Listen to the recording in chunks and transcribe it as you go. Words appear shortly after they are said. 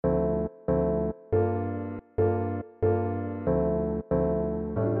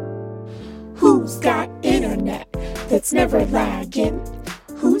Who's got internet that's never lagging?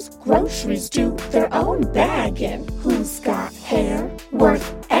 Whose groceries do their own bagging? Who's got hair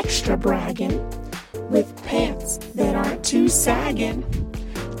worth extra bragging? With pants that aren't too sagging?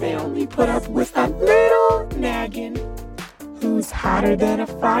 They only put up with a little nagging. Who's hotter than a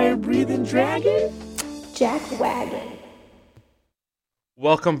fire-breathing dragon? Jack Wagon.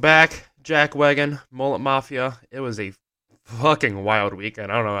 Welcome back, Jack Wagon, Mullet Mafia. It was a fucking wild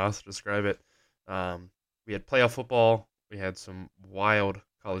weekend. I don't know how else to describe it. We had playoff football. We had some wild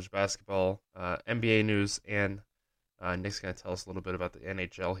college basketball, NBA news, and Nick's going to tell us a little bit about the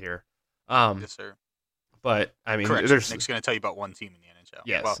NHL here. Yes, sir. But, I mean, Correct. there's... Nick's going to tell you about one team in the NHL.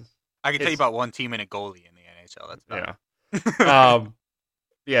 Yes. Well, I can tell you about one team and a goalie in the NHL. That's about it.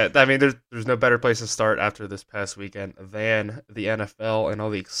 Yeah, I mean, there's no better place to start after this past weekend than the NFL and all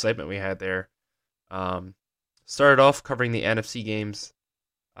the excitement we had there. Started off covering the NFC games.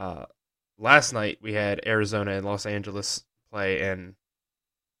 Last night we had Arizona and Los Angeles play, and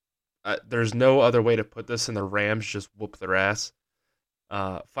there's no other way to put this than the Rams just whooped their ass.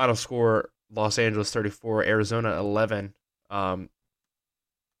 Final score, Los Angeles 34, Arizona 11. Kyler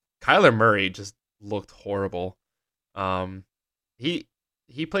Murray just looked horrible. He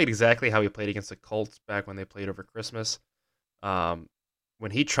played exactly how he played against the Colts back when they played over Christmas.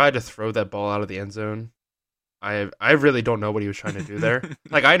 When he tried to throw that ball out of the end zone, I really don't know what he was trying to do there.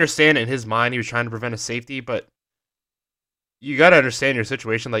 Like, I understand in his mind he was trying to prevent a safety, but you got to understand your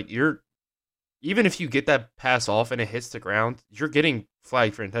situation. Like, even if you get that pass off and it hits the ground, you're getting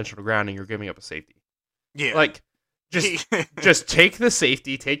flagged for intentional grounding. You're giving up a safety. Yeah. Like, just take the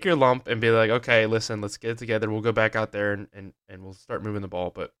safety, take your lump, and be like, okay, listen, let's get it together. We'll go back out there and we'll start moving the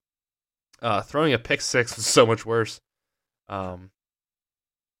ball. But throwing a pick six was so much worse.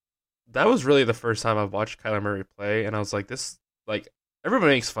 That was really the first time I've watched Kyler Murray play, and I was like,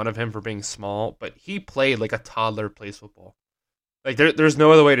 everybody makes fun of him for being small, but he played like a toddler plays football. Like, there's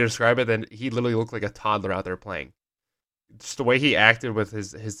no other way to describe it than he literally looked like a toddler out there playing. Just the way he acted with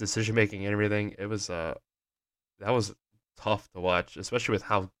his decision-making and everything, it was that was tough to watch, especially with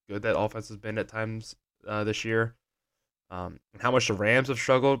how good that offense has been at times this year, and how much the Rams have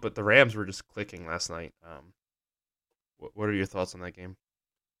struggled, but the Rams were just clicking last night. What are your thoughts on that game?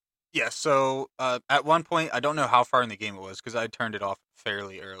 Yeah, so at one point, I don't know how far in the game it was because I turned it off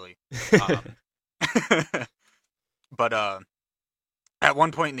fairly early. But at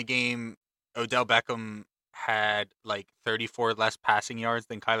one point in the game, Odell Beckham had like 34 less passing yards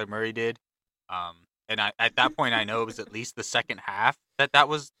than Kyler Murray did. And at that point, I know it was at least the second half that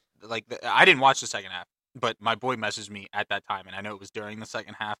was like, I didn't watch the second half, but my boy messaged me at that time, and I know it was during the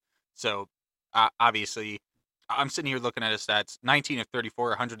second half. So obviously, I'm sitting here looking at his stats: 19 of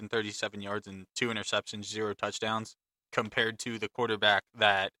 34, 137 yards and 2 interceptions, 0 touchdowns, compared to the quarterback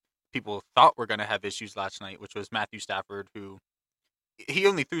that people thought were going to have issues last night, which was Matthew Stafford, who he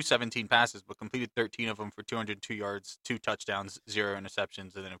only threw 17 passes, but completed 13 of them for 202 yards, 2 touchdowns, 0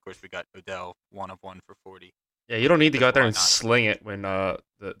 interceptions. And then, of course, we got Odell, 1 of 1 for 40. Yeah, you don't need to go out there and sling it when the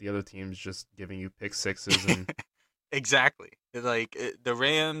other team's just giving you pick sixes. And Exactly. Like, the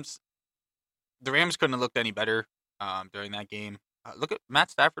Rams couldn't have looked any better during that game. Look at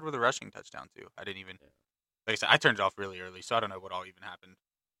Matt Stafford with a rushing touchdown, too. I didn't even... Like I said, I turned it off really early, so I don't know what all even happened.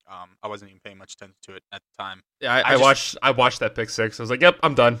 I wasn't even paying much attention to it at the time. Yeah, I watched that pick six. I was like, "Yep,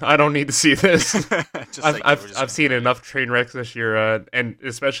 I'm done. I don't need to see this." I've seen enough train wrecks this year, and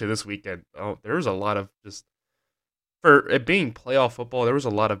especially this weekend. Oh, there was a lot of just for it being playoff football. There was a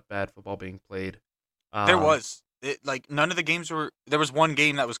lot of bad football being played. There was none of the games were. There was one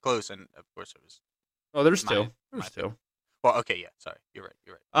game that was close, and of course it was. Oh, there's two. There's two. Well, okay, yeah. Sorry, you're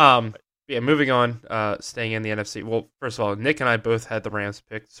right. Yeah, moving on, staying in the NFC. Well, first of all, Nick and I both had the Rams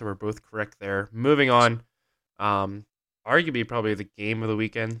picked, so we're both correct there. Moving on, arguably probably the game of the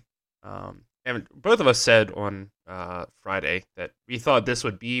weekend. And both of us said on Friday that we thought this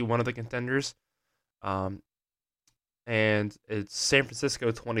would be one of the contenders. And it's San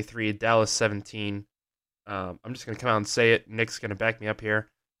Francisco 23, Dallas 17. I'm just going to come out and say it. Nick's going to back me up here.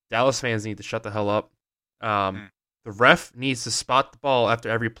 Dallas fans need to shut the hell up. The ref needs to spot the ball after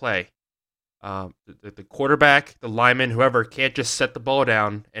every play. The quarterback, the lineman, whoever can't just set the ball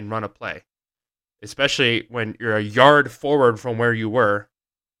down and run a play, especially when you're a yard forward from where you were.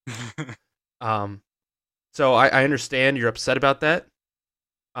 So I understand you're upset about that,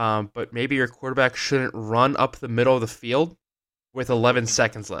 but maybe your quarterback shouldn't run up the middle of the field with 11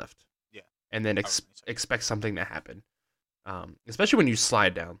 seconds left. Yeah, and then expect something to happen, especially when you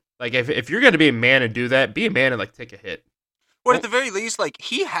slide down. Like, if you're going to be a man and do that, be a man and, like, take a hit. Well, at the very least, like,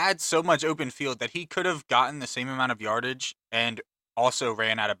 he had so much open field that he could have gotten the same amount of yardage and also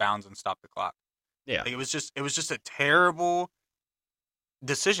ran out of bounds and stopped the clock. Yeah. Like, it was just a terrible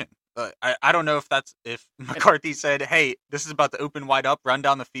decision. I don't know if McCarthy said, "Hey, this is about to open wide up, run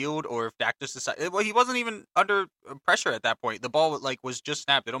down the field," or if Dak just decided. Well, he wasn't even under pressure at that point. The ball was just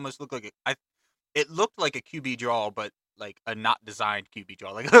snapped. It almost looked like it looked like a QB draw, but like a not designed QB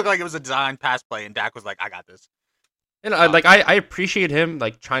draw. Like, it looked like it was a designed pass play, and Dak was like, "I got this." And I appreciate him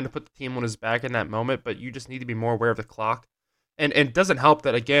like trying to put the team on his back in that moment, but you just need to be more aware of the clock. And it doesn't help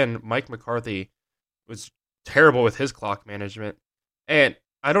that again, Mike McCarthy was terrible with his clock management. And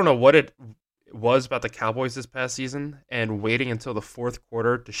I don't know what it was about the Cowboys this past season and waiting until the fourth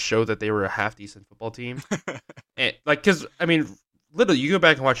quarter to show that they were a half decent football team. And because I mean, literally, you go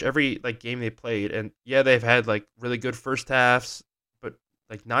back and watch every like game they played, and yeah, they've had like really good first halves, but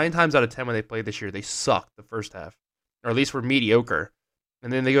like 9 times out of 10 when they played this year, they sucked the first half, or at least were mediocre.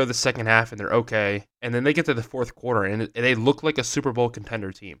 And then they go to the second half and they're okay, and then they get to the fourth quarter and they look like a Super Bowl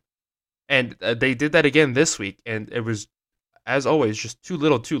contender team. And they did that again this week, and it was, as always, just too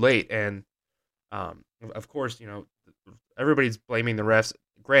little, too late. And of course, you know, everybody's blaming the refs.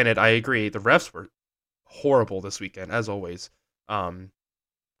 Granted, I agree, the refs were horrible this weekend, as always.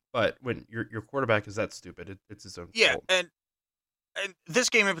 But when your quarterback is that stupid, it's his own fault. And this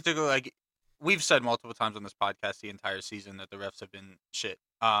game in particular, like we've said multiple times on this podcast the entire season that the refs have been shit.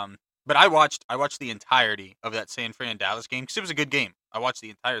 But I watched the entirety of that San Fran Dallas game because it was a good game. I watched the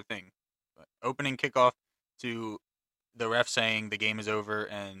entire thing, opening kickoff to the ref saying the game is over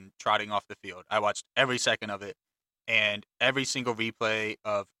and trotting off the field. I watched every second of it and every single replay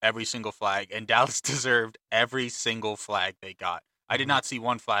of every single flag, and Dallas deserved every single flag they got. I did not see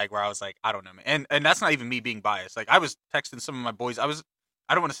one flag where I was like, I don't know, man. And that's not even me being biased. Like, I was texting some of my boys. I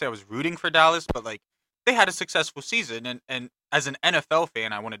don't want to say I was rooting for Dallas, but like they had a successful season, and as an NFL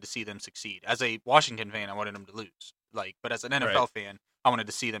fan, I wanted to see them succeed. As a Washington fan, I wanted them to lose. Like, but as an NFL fan, I wanted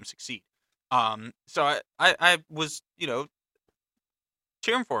to see them succeed. So I was, you know,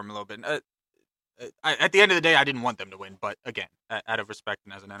 cheering for him a little bit. At the end of the day, I didn't want them to win, but again, out of respect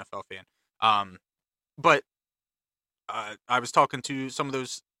and as an NFL fan. But I was talking to some of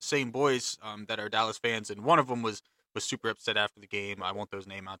those same boys that are Dallas fans, and one of them was super upset after the game. I won't throw his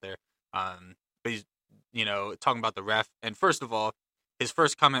name out there. But he's, you know, talking about the ref. And first of all, his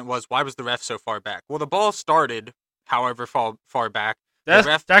first comment was, "Why was the ref so far back?" Well, the ball started, however far back.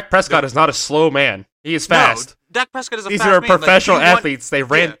 Dak Prescott is not a slow man. He is fast. No, Dak Prescott is a These fast are man. professional athletes. They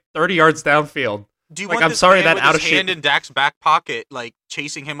ran 30 yards downfield. Do you like, want I'm this sorry man that with out his of shape hand in Dak's back pocket, like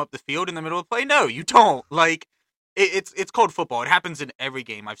chasing him up the field in the middle of the play? No, you don't. Like, it's called football. It happens in every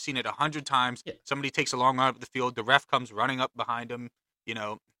game. I've seen it 100 times. Yeah. Somebody takes a long run up the field. The ref comes running up behind him. You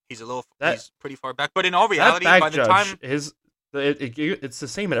know, he's he's pretty far back. But in all reality, by the time it's the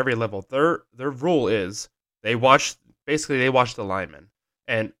same at every level. Their rule is they watch the linemen,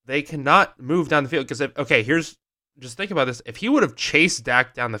 and they cannot move down the field because just think about this. If he would have chased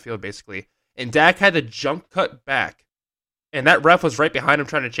Dak down the field, basically, and Dak had to jump cut back, and that ref was right behind him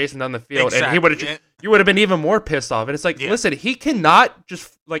trying to chase him down the field, and you would have been even more pissed off. And it's like, listen, he cannot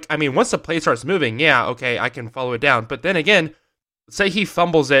just, like, I mean, once the play starts moving, yeah, okay, I can follow it down. But then again, say he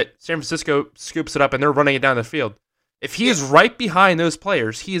fumbles it, San Francisco scoops it up, and they're running it down the field. If he is right behind those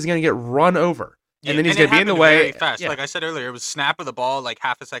players, he is going to get run over. And then he's going to be in the way. Very fast. Yeah. Like I said earlier, it was snap of the ball, like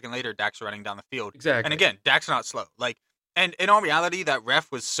half a second later, Dak's running down the field. Exactly. And again, Dak's not slow. Like, and in all reality, that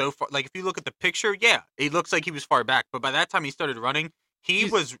ref was so far. Like, if you look at the picture, yeah, it looks like he was far back. But by that time he started running,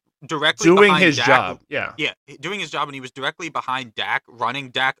 he's was directly doing behind his Dak. job. Yeah, doing his job, and he was directly behind Dak, running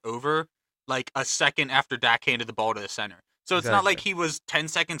Dak over like a second after Dak handed the ball to the center. So it's not like he was 10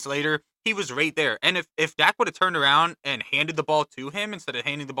 seconds later. He was right there. And if Dak would have turned around and handed the ball to him instead of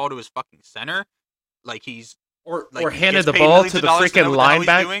handing the ball to his fucking center, like he's or handed the ball to the freaking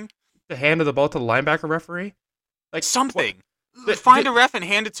linebacker, to hand the ball to the linebacker referee, like something. Find a ref and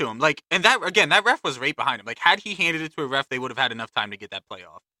hand it to him. Like, and that ref was right behind him. Like, had he handed it to a ref, they would have had enough time to get that play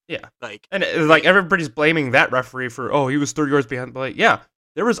off. Yeah, like, and like everybody's blaming that referee for he was 30 yards behind. But like, yeah,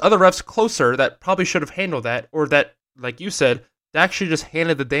 there was other refs closer that probably should have handled that, or that, like you said, Dak should just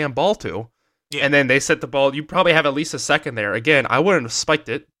handed the damn ball to. Yeah. And then they set the ball. You probably have at least a second there. Again, I wouldn't have spiked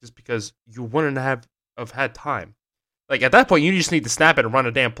it just because you wouldn't have had time. Like, at that point, you just need to snap it and run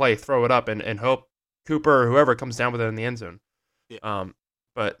a damn play, throw it up, and hope Cooper or whoever comes down with it in the end zone. Yeah.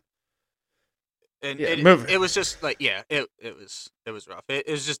 But it was just like, it was rough. It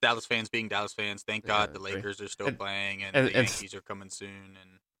was just Dallas fans being Dallas fans. Thank God the Lakers are still playing, and the Yankees are coming soon,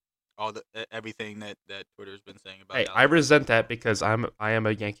 and all everything that Twitter's been saying about. Hey, I resent that because I am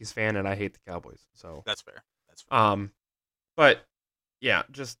a Yankees fan and I hate the Cowboys. So that's fair. But yeah,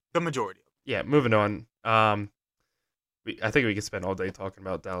 just the majority. Yeah, moving on. I think we could spend all day talking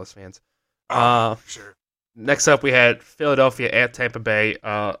about Dallas fans. Sure. Next up, we had Philadelphia at Tampa Bay.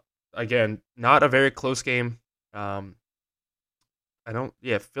 Again, not a very close game. Philly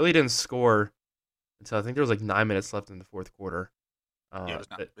didn't score until I think there was like 9 minutes left in the fourth quarter.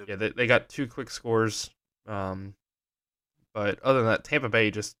 They got 2 quick scores. But other than that, Tampa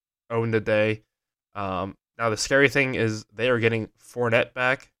Bay just owned the day. Now the scary thing is they are getting Fournette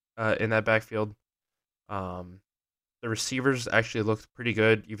back in that backfield. The receivers actually looked pretty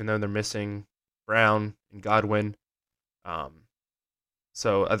good, even though they're missing Brown and Godwin.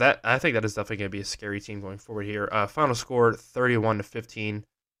 So I think that is definitely going to be a scary team going forward here. Final score 31-15.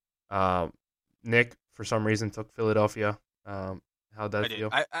 Nick, for some reason, took Philadelphia. How'd that feel?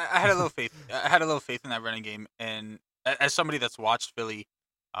 I had a little faith. I had a little faith in that running game, and as somebody that's watched Philly,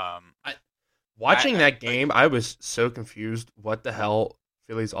 watching that game, I was so confused. What the hell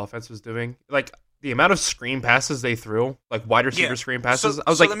Philly's offense was doing? Like the amount of screen passes they threw, like wide receiver screen passes. I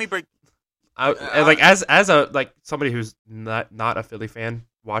was like, let me break. As somebody who's not a Philly fan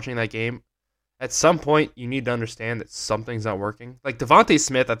watching that game, at some point you need to understand that something's not working. Like Devontae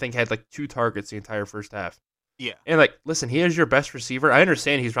Smith, I think had like 2 targets the entire first half. Yeah, and like, listen, he is your best receiver. I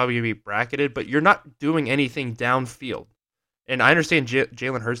understand he's probably gonna be bracketed, but you're not doing anything downfield. And I understand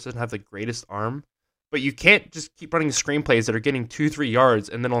Jalen Hurts doesn't have the greatest arm, but you can't just keep running screenplays that are getting 2-3 yards,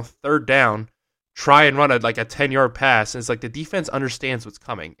 and then on third down, try and run a 10-yard pass. And it's like the defense understands what's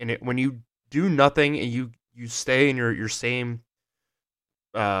coming, and when you do nothing and you stay in your same,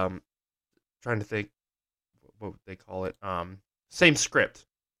 trying to think what they call it, same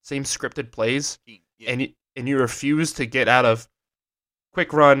scripted plays, and you refuse to get out of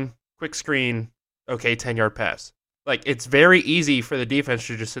quick run, quick screen, okay, 10-yard pass. Like, it's very easy for the defense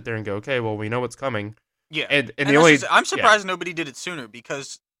to just sit there and go, okay, well, we know what's coming. Yeah, and I'm surprised nobody did it sooner,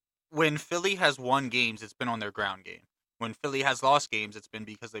 because when Philly has won games, it's been on their ground game. When Philly has lost games, it's been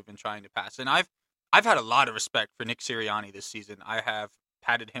because they've been trying to pass. And I've had a lot of respect for Nick Sirianni this season. I have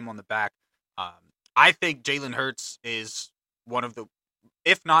patted him on the back. I think Jalen Hurts is one of the,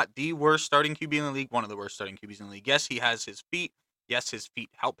 if not the worst starting QB in the league, one of the worst starting QBs in the league. Yes, he has his feet. Yes, his feet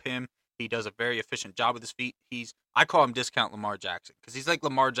help him. He does a very efficient job with his feet. I call him discount Lamar Jackson, because he's like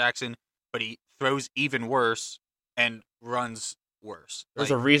Lamar Jackson, but he throws even worse and runs worse.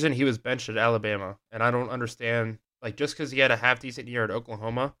 There's a reason he was benched at Alabama, and I don't understand. Like, just because he had a half-decent year at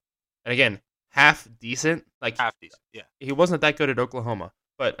Oklahoma, and again, half-decent, yeah. He wasn't that good at Oklahoma.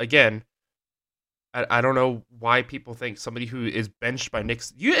 But again, I don't know why people think somebody who is benched by Nick...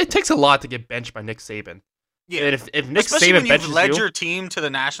 it takes a lot to get benched by Nick Saban. Yeah, and if Nick especially Saban when benches you've led your team to the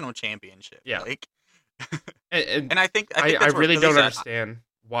national championship. Yeah. And I think I really don't understand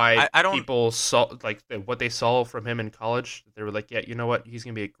why I don't, people saw what they saw from him in college. They were like, yeah, you know what? He's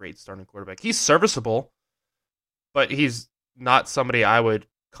going to be a great starting quarterback. He's serviceable, but he's not somebody I would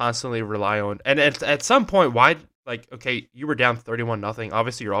constantly rely on. And at some point, why, okay, you were down 31-0.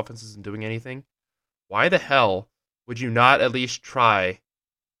 Obviously, your offense isn't doing anything. Why the hell would you not at least try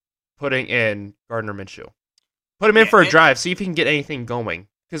putting in Gardner Minshew? Put him in for a drive, see if he can get anything going.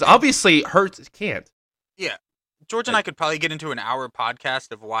 Because obviously, Hurts can't. Yeah. George and I could probably get into an hour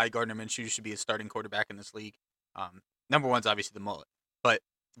podcast of why Gardner Minshew should be a starting quarterback in this league. Number one's obviously the mullet. But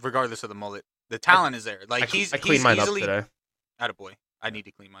regardless of the mullet, the talent is there. Like, I cleaned mine easily, up today. Attaboy. I need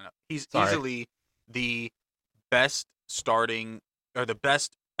to clean mine up. He's Sorry. easily the best starting, or the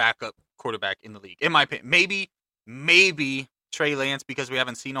best backup quarterback in the league, in my opinion. Maybe Trey Lance, because we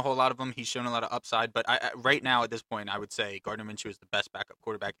haven't seen a whole lot of him. He's shown a lot of upside. But right now, at this point, I would say Gardner Minshew is the best backup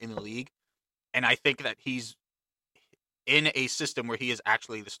quarterback in the league. And I think that he's in a system where he is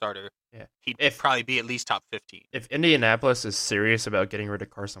actually the starter. Yeah. He'd probably be at least top 15. If Indianapolis is serious about getting rid of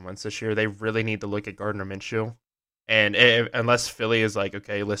Carson Wentz this year, they really need to look at Gardner Minshew. And unless Philly is like,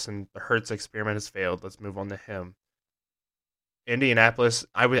 okay, listen, the Hurts experiment has failed, let's move on to him. Indianapolis,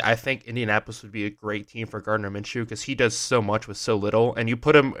 I think Indianapolis would be a great team for Gardner Minshew, because he does so much with so little, and you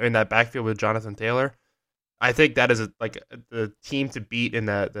put him in that backfield with Jonathan Taylor. I think that is the team to beat in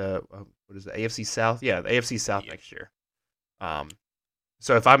the what is it, AFC South? Yeah, the AFC South next year.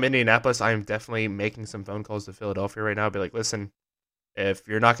 So if I'm Indianapolis, I'm definitely making some phone calls to Philadelphia right now. I'll be like, listen, if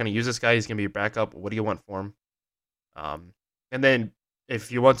you're not going to use this guy, he's going to be your backup. What do you want for him? And then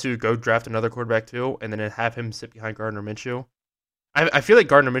if you want to go draft another quarterback too, and then have him sit behind Gardner Minshew. I feel like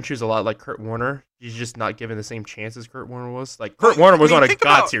Gardner Minshew is a lot like Kurt Warner. He's just not given the same chances Kurt Warner was. Like, Kurt Warner was on a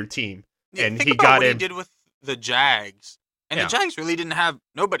god-tier team, and he got what in. He did with the Jags, and the Jags really didn't have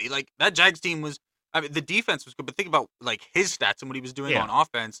nobody. Like, that Jags team was, I mean, the defense was good, but think about like his stats and what he was doing on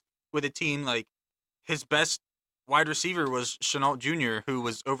offense with a team. Like, his best wide receiver was Chenault Jr., who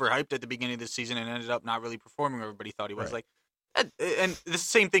was overhyped at the beginning of the season and ended up not really performing where everybody thought he was. Right. Like, and the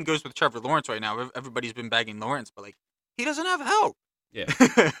same thing goes with Trevor Lawrence right now. Everybody's been bagging Lawrence, but like he doesn't have help. Yeah.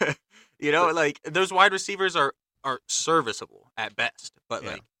 Like those wide receivers are serviceable at best, but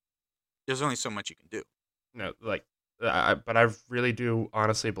Yeah. like there's only so much you can do. No, like, but I really do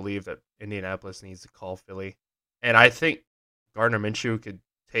honestly believe that Indianapolis needs to call Philly, and I think Gardner Minshew could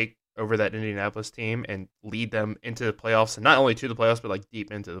take over that Indianapolis team and lead them into the playoffs, and not only to the playoffs, but like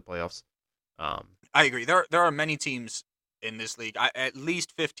deep into the playoffs. I agree. There are many teams in this league. At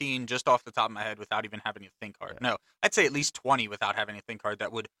least 15, just off the top of my head, without even having to think hard. Yeah. No, I'd say at least 20 without having to think hard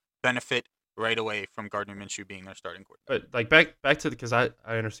that would benefit right away from Gardner Minshew being their starting quarterback. But like back to because I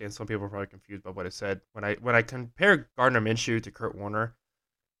understand some people are probably confused by what I said when I compare Gardner Minshew to Kurt Warner.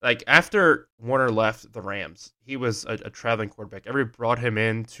 Like after Warner left the Rams, he was a traveling quarterback. Everybody brought him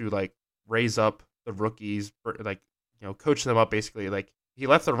in to like raise up the rookies, like coach them up basically. Like he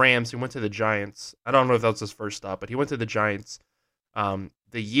left the Rams, he went to the Giants. I don't know if that was his first stop, but he went to the Giants. The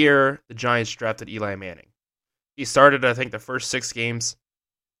year the Giants drafted Eli Manning, he started I think the first 6 games,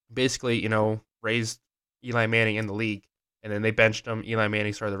 basically raised Eli Manning in the league, and then they benched him. Eli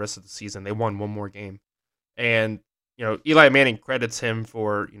Manning started the rest of the season. They won one more game, and Eli Manning credits him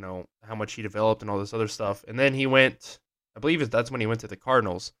for, how much he developed and all this other stuff. And then he went, I believe that's when he went to the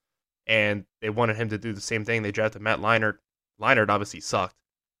Cardinals, and they wanted him to do the same thing. They drafted Matt Leinart. Leinart obviously sucked,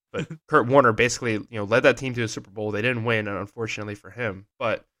 but Kurt Warner basically, led that team to a Super Bowl. They didn't win, unfortunately for him.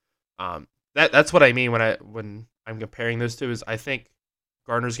 But that's what I mean when I'm comparing those two. Is I think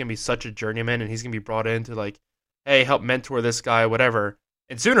Gardner's gonna be such a journeyman, and he's gonna be brought in to like, hey, help mentor this guy, whatever.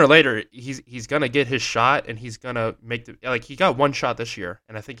 And sooner or later, he's gonna get his shot, and he's gonna make he got one shot this year,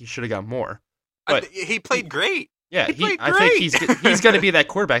 and I think he should have got more. But he played great. Yeah, I think he's gonna be that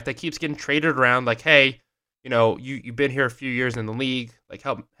quarterback that keeps getting traded around. Like, hey, you've been here a few years in the league, like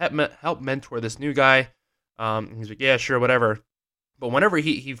help mentor this new guy. He's like, yeah, sure, whatever. But whenever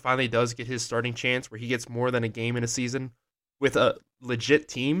he finally does get his starting chance, where he gets more than a game in a season with a legit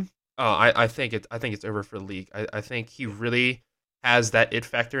team, I think it's over for the league. I think he really has that it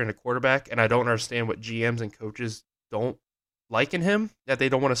factor in a quarterback, and I don't understand what GMs and coaches don't like in him, that they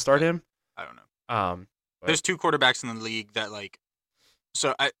don't want to start him. I don't know. There's 2 quarterbacks in the league that like.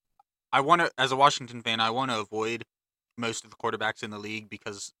 So I want to, as a Washington fan, I want to avoid most of the quarterbacks in the league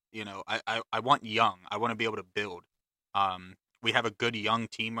because I want young. I want to be able to build. We have a good young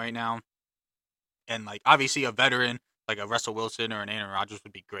team right now, and like obviously a veteran like a Russell Wilson or an Aaron Rodgers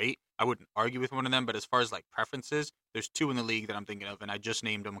would be great. I wouldn't argue with one of them, but as far as like preferences, there's 2 in the league that I'm thinking of, and I just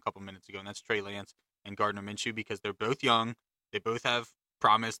named them a couple minutes ago, and that's Trey Lance and Gardner Minshew because they're both young. They both have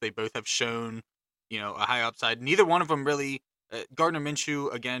promise. They both have shown, a high upside. Neither one of them really. Gardner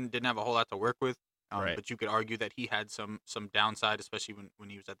Minshew again didn't have a whole lot to work with, right. But you could argue that he had some downside, especially when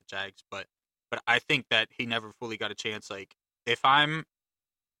he was at the Jags. But I think that he never fully got a chance. Like if I'm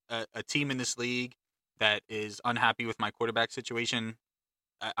a team in this league that is unhappy with my quarterback situation,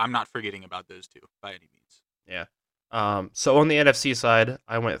 I'm not forgetting about those 2 by any means. Yeah. So on the NFC side,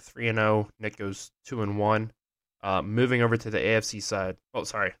 I went 3-0. Nick goes 2-1. Moving over to the AFC side. Oh,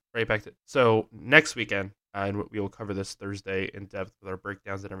 sorry. Right back to. So next weekend, and we will cover this Thursday in depth with our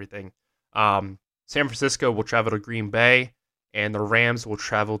breakdowns and everything. San Francisco will travel to Green Bay, and the Rams will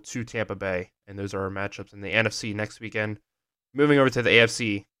travel to Tampa Bay. And those are our matchups in the NFC next weekend. Moving over to the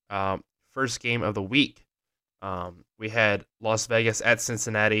AFC, first game of the week, we had Las Vegas at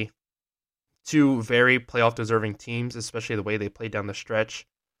Cincinnati. 2 very playoff-deserving teams, especially the way they played down the stretch.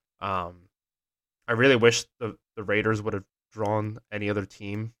 I really wish the Raiders would have drawn any other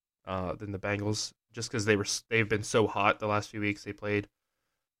team than the Bengals, just because they've been so hot the last few weeks they played.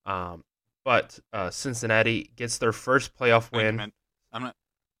 But Cincinnati gets their first playoff win.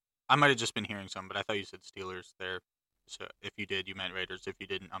 I might have just been hearing some, but I thought you said Steelers there. So if you did, you meant Raiders. If you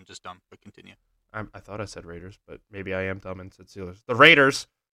didn't, I'm just dumb. But continue. I thought I said Raiders, but maybe I am dumb and said Steelers. The Raiders.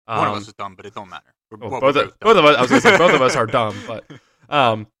 One of us is dumb, but it don't matter. Both of us. I was going to say both of us are dumb, but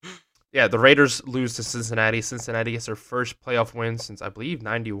yeah, the Raiders lose to Cincinnati. Cincinnati gets their first playoff win since I believe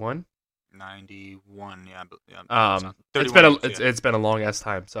 91. 91, yeah. It's been a long ass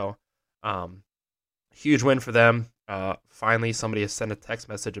time. So, huge win for them. Finally, somebody has sent a text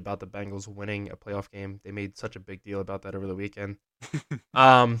message about the Bengals winning a playoff game. They made such a big deal about that over the weekend.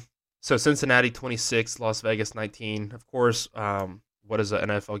 So Cincinnati 26, Las Vegas 19. Of course, what is an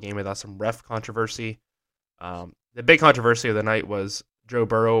NFL game without some ref controversy? The big controversy of the night was Joe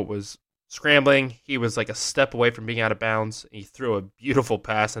Burrow was scrambling. He was like a step away from being out of bounds. He threw a beautiful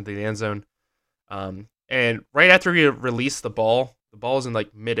pass into the end zone. And right after he released the ball was in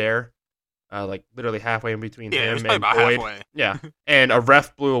like midair. like literally halfway in between Yeah, it was him probably and about Boyd. halfway. Yeah, and a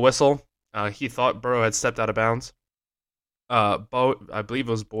ref blew a whistle. He thought Burrow had stepped out of bounds. I believe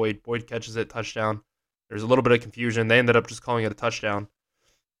it was Boyd. Boyd catches it, touchdown. There's a little bit of confusion. They ended up just calling it a touchdown.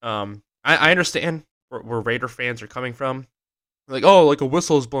 I understand where Raider fans are coming from. Like, oh, like a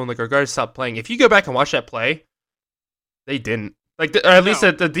whistle is blown, like our guys stopped playing. If you go back and watch that play, they didn't. Like, or at least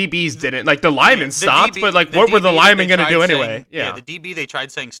the DBs didn't. Like, the linemen stopped, but like, what were the linemen going to do anyway? Yeah, the DB they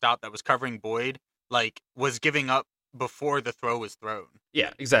tried saying stop that was covering Boyd, like, was giving up before the throw was thrown.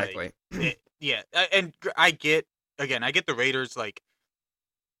 Yeah, exactly. Like, and I get the Raiders, like,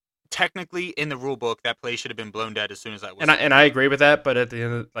 technically in the rule book that play should have been blown dead as soon as that was. And I agree with that, but at the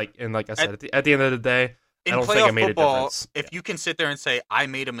end of, like I said, at the end of the day, I don't think it made a difference. If you can sit there and say I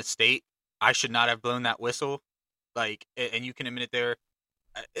made a mistake, I should not have blown that whistle, like, and you can admit it there,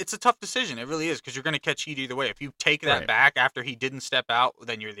 it's a tough decision. It really is, because you're going to catch heat either way. If you take that back after he didn't step out,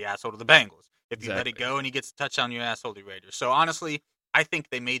 then you're the asshole to the Bengals. If you let it go and he gets a touchdown, you're an asshole to the Raiders. So honestly, I think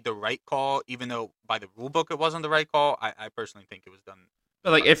they made the right call, even though by the rule book it wasn't the right call. I personally think it was done.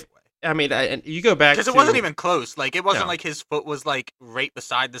 But like, you go back because it wasn't even close. Like, it wasn't like his foot was like right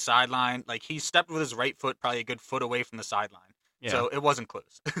beside the sideline. Like, he stepped with his right foot probably a good foot away from the sideline. Yeah. So it wasn't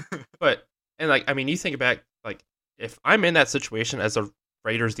close. You think back, like, if I'm in that situation as a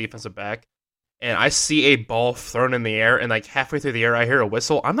Raiders defensive back, and I see a ball thrown in the air, and like halfway through the air I hear a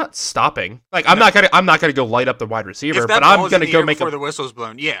whistle, I'm not stopping. Like, I'm not gonna go light up the wide receiver, but I'm gonna go make before the whistle's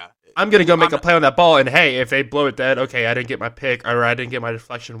blown. Yeah, I'm gonna go make a play on that ball, and hey, if they blow it dead, okay, I didn't get my pick, or I didn't get my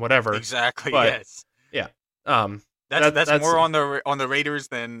deflection, whatever. Exactly. But, yes. Yeah. That's more on the Raiders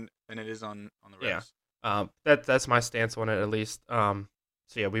than it is on the Raiders. Yeah. That's my stance on it, at least. So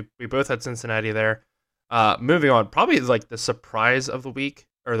yeah, we both had Cincinnati there. Moving on, probably like the surprise of the week,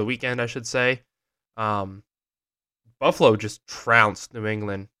 or the weekend, I should say. Buffalo just trounced New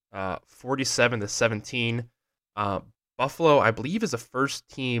England, 47-17. Buffalo, I believe, is the first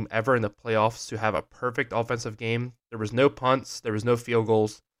team ever in the playoffs to have a perfect offensive game. There was no punts, there was no field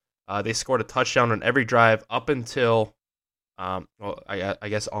goals. They scored a touchdown on every drive up until, I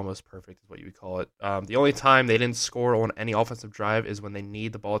guess almost perfect is what you would call it. The only time they didn't score on any offensive drive is when they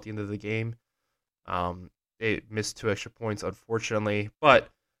need the ball at the end of the game. They missed 2 extra points, unfortunately, but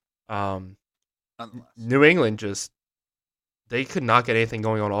New England they could not get anything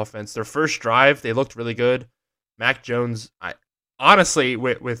going on offense. Their first drive, they looked really good. Mac Jones, I honestly,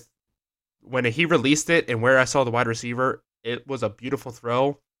 with when he released it and where I saw the wide receiver, it was a beautiful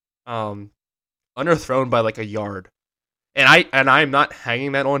throw, underthrown by like a yard. And I'm not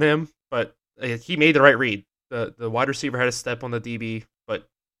hanging that on him, but he made the right read. The wide receiver had a step on the DB, but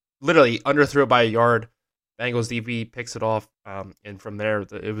literally underthrew it by a yard. Bengals DB picks it off, and from there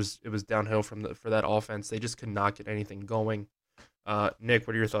it was downhill for that offense. They just could not get anything going. Nick,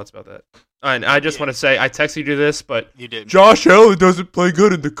 what are your thoughts about that? And I just want to say, I texted you this, but you did. Josh Allen doesn't play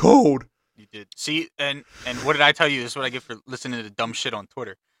good in the cold. You did. See, and what did I tell you? This is what I get for listening to dumb shit on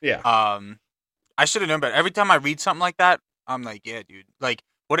Twitter. Yeah. I should have known better. Every time I read something like that, I'm like, yeah, dude. Like,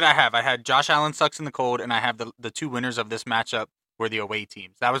 what did I have? I had Josh Allen sucks in the cold, and I have the 2 winners of this matchup were the away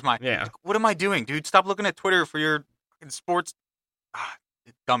teams. That was my. Yeah. Like, what am I doing, dude? Stop looking at Twitter for your sports.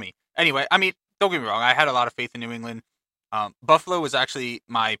 Dummy. Anyway, I mean, don't get me wrong. I had a lot of faith in New England. Buffalo was actually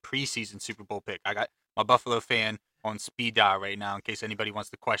my preseason Super Bowl pick. I got my Buffalo fan on speed dial right now in case anybody wants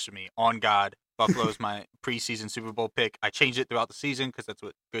to question me. On God, Buffalo is my preseason Super Bowl pick. I changed it throughout the season because that's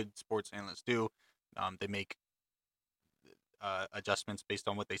what good sports analysts do. They make adjustments based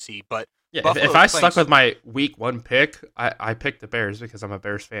on what they see. But yeah, if I stuck with my week 1 pick, I picked the Bears because I'm a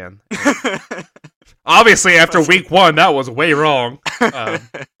Bears fan. Obviously, after week 1, that was way wrong.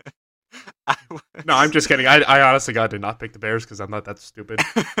 No, I'm just kidding. I honestly God did not pick the Bears because I'm not that stupid.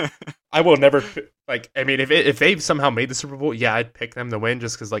 I will never if they somehow made the Super Bowl, yeah, I'd pick them to win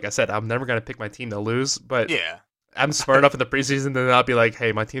just because, like I said, I'm never gonna pick my team to lose. But yeah, I'm smart enough in the preseason to not be like,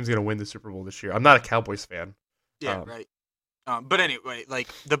 hey, my team's gonna win the Super Bowl this year. I'm not a Cowboys fan. Yeah, right. But anyway, like,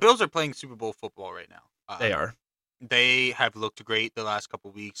 the Bills are playing Super Bowl football right now. They are. They have looked great the last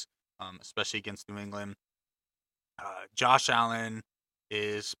couple weeks, especially against New England. Josh Allen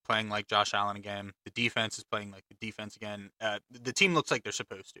is playing like Josh Allen again. The defense is playing like the defense again. The team looks like they're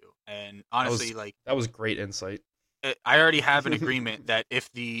supposed to. And honestly, that was great insight. I already have an agreement that if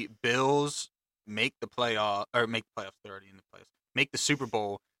the Bills make the playoffs, they're already in the playoffs, make the Super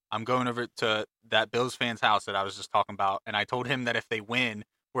Bowl, I'm going over to that Bills fan's house that I was just talking about, and I told him that if they win,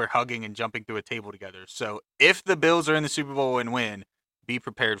 we're hugging and jumping through a table together. So if the Bills are in the Super Bowl and win, be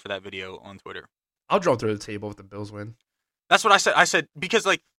prepared for that video on Twitter. I'll jump through the table if the Bills win. That's what I said. I said, because,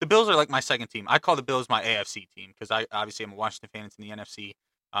 like, the Bills are like my second team. I call the Bills my AFC team because I'm a Washington fan. It's in the NFC.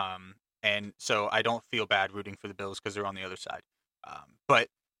 and so I don't feel bad rooting for the Bills because they're on the other side. But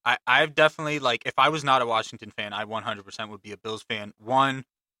I've definitely, like, if I was not a Washington fan, I 100% would be a Bills fan. One,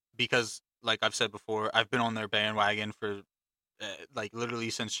 because, like I've said before, I've been on their bandwagon for, like, literally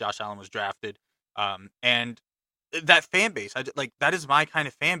since Josh Allen was drafted. And that fan base, that is my kind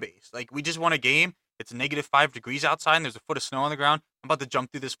of fan base. Like, we just won a game. It's -5 degrees outside, and there's a foot of snow on the ground. I'm about to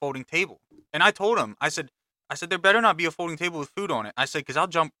jump through this folding table. And I told him, I said, there better not be a folding table with food on it. I said, because I'll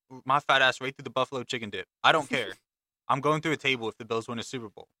jump my fat ass right through the buffalo chicken dip. I don't care. I'm going through a table if the Bills win a Super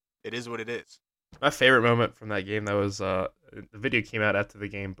Bowl. It is what it is. My favorite moment from that game, that was the video came out after the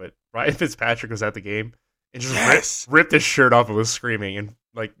game, but Ryan Fitzpatrick was at the game and just ripped his shirt off and was screaming in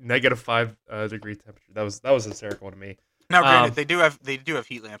like -5 degree temperature. That was hysterical to me. Now, granted, they do have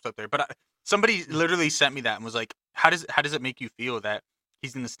heat lamps up there, but somebody literally sent me that and was like, "How does it make you feel that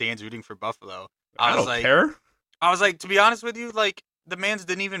he's in the stands rooting for Buffalo?" I don't care. I was like, to be honest with you, like, the man's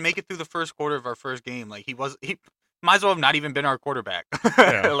didn't even make it through the first quarter of our first game. Like, he might as well have not even been our quarterback.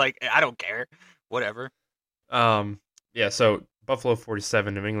 Yeah. Like, I don't care. Whatever. Yeah, so Buffalo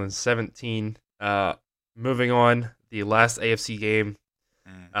 47, New England 17. Moving on, the last AFC game.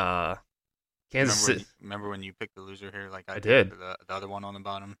 Kansas City. Remember when you picked the loser here? Like I did. The other one on the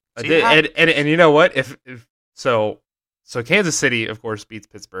bottom. I did. And you know what? If so Kansas City, of course, beats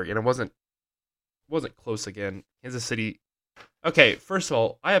Pittsburgh, and it wasn't close again. Kansas City. Okay, first of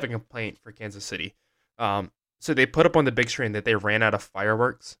all, I have a complaint for Kansas City. So they put up on the big screen that they ran out of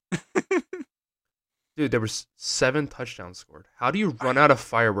fireworks. Dude, there was 7 touchdowns scored. How do you run out of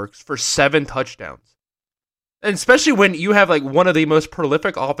fireworks for 7 touchdowns? And especially when you have like one of the most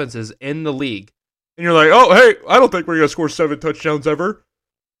prolific offenses in the league, and you're like, "Oh, hey, I don't think we're gonna score 7 touchdowns ever."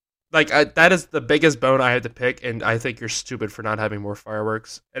 Like that is the biggest bone I had to pick, and I think you're stupid for not having more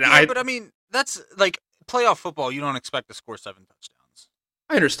fireworks. And but I mean, that's like playoff football. You don't expect to score 7 touchdowns.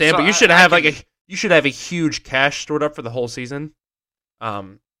 I understand, but you should have a huge cash stored up for the whole season.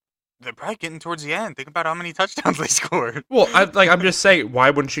 They're probably getting towards the end. Think about how many touchdowns they scored. Well, I'm just saying,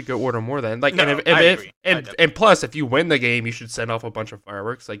 why wouldn't you go order more then? Like, no, and plus, if you win the game, you should send off a bunch of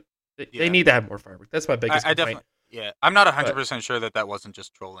fireworks. Like, they need to have more fireworks. That's my biggest complaint. Yeah, I'm not 100% sure that wasn't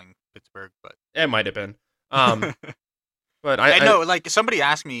just trolling Pittsburgh, but it might have been. But I know, like, somebody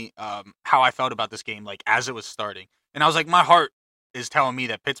asked me how I felt about this game, like, as it was starting, and I was like, my heart is telling me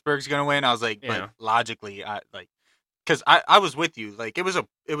that Pittsburgh's gonna win. I was like, but logically, because I was with you, like, it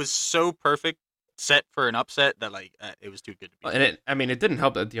was so perfect set for an upset that, like, it was too good to be. And it didn't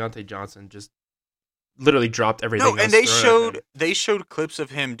help that Deontay Johnson just literally dropped everything. No, and they showed clips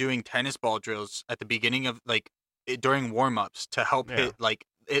of him doing tennis ball drills at the beginning of, like, during warm-ups to help hit, like,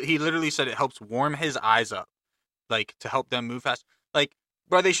 he literally said it helps warm his eyes up, like, to help them move fast. Like,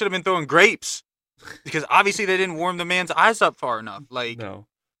 bro, they should have been throwing grapes because obviously they didn't warm the man's eyes up far enough. Like, no.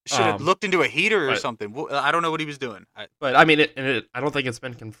 Should have looked into a heater or something. I don't know what he was doing. But I mean, I don't think it's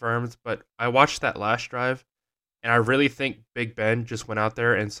been confirmed. But I watched that last drive, and I really think Big Ben just went out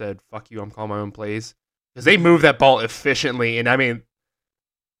there and said, "Fuck you, I'm calling my own plays," because they moved that ball efficiently. And I mean,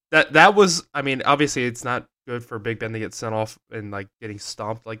 that was. I mean, obviously, it's not good for Big Ben to get sent off and like getting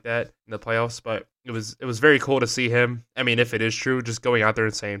stomped like that in the playoffs. But it was very cool to see him. I mean, if it is true, just going out there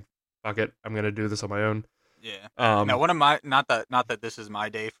and saying, "Fuck it, I'm gonna do this on my own." Yeah. Now, one of my not that this is my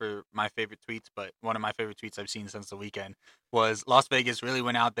day for my favorite tweets, but one of my favorite tweets I've seen since the weekend was Las Vegas really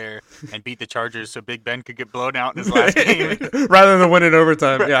went out there and beat the Chargers so Big Ben could get blown out in his last game rather than win in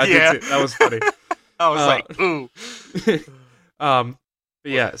overtime. Yeah, I did see. That was funny. I was like, ooh. But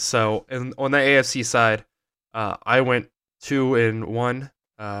yeah. So on the AFC side, I went 2-1.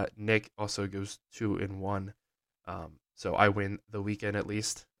 Nick also goes 2-1. So I win the weekend at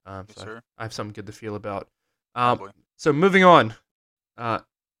least. Yes, sir. I have something good to feel about. So moving on.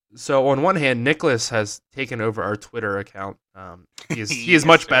 So on one hand, Nicholas has taken over our Twitter account. He is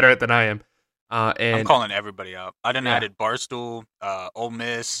much better at it than I am. And I'm calling everybody out. I done added Barstool, Ole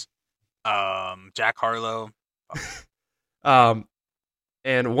Miss, Jack Harlow. And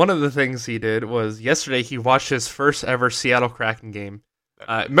one of the things he did was yesterday he watched his first ever Seattle Kraken game.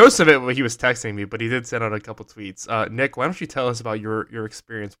 Most of it he was texting me, but he did send out a couple tweets. Nick, why don't you tell us about your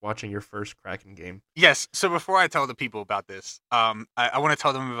experience watching your first Kraken game? Yes. So before I tell the people about this, I want to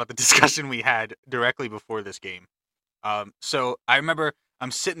tell them about the discussion we had directly before this game. So I remember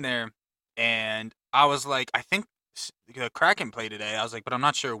I'm sitting there and I was like, I think the Kraken play today. I was like, but I'm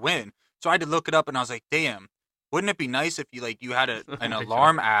not sure when. So I had to look it up and I was like, damn, wouldn't it be nice if you had an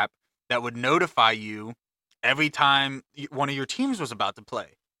alarm app that would notify you every time one of your teams was about to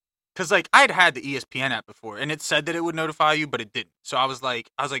play? Because, like, I'd had the ESPN app before, and it said that it would notify you, but it didn't. So I was like,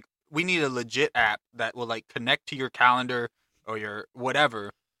 we need a legit app that will, like, connect to your calendar or your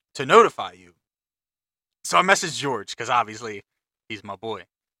whatever to notify you. So I messaged George because obviously he's my boy,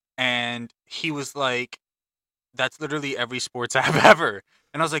 and he was like, "That's literally every sports app ever."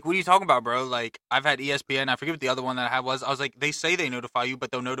 And I was like, "What are you talking about, bro? Like, I've had ESPN. I forget what the other one that I had was. I was like, they say they notify you, but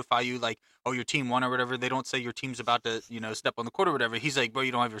they'll notify you like, oh, your team won or whatever. They don't say your team's about to, step on the court or whatever." He's like, "Bro,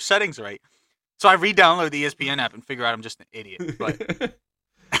 you don't have your settings right." So I re-download the ESPN app and figure out I'm just an idiot. But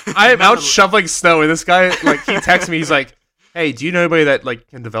I am out shoveling snow, and this guy, like, he texts me. He's like, "Hey, do you know anybody that like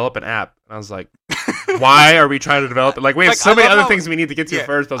can develop an app?" And I was like, "Why are we trying to develop it? Like, we have so many other things we need to get to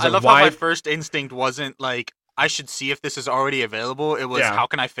first." I was like, love "Why?" how my first instinct wasn't like, I should see if this is already available. It was, how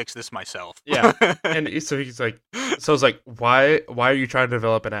can I fix this myself? Yeah. And so he's like, so I was like, "Why are you trying to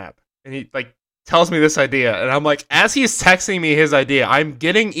develop an app?" And he like tells me this idea, and I'm like, as he's texting me his idea, I'm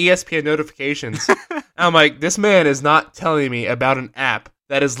getting ESPN notifications. And I'm like, this man is not telling me about an app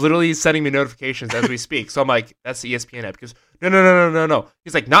that is literally sending me notifications as we speak. So I'm like, that's the ESPN app. Because no.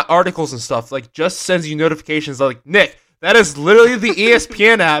 He's like, not articles and stuff. Like, just sends you notifications. I'm like, Nick, that is literally the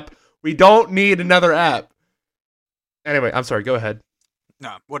ESPN app. We don't need another app. Anyway, I'm sorry. Go ahead.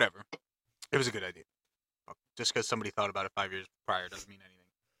 No, whatever. It was a good idea. Just because somebody thought about it 5 years prior doesn't mean anything.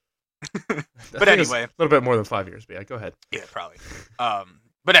 But anyway, a little bit more than 5 years. But yeah, go ahead. Yeah, probably.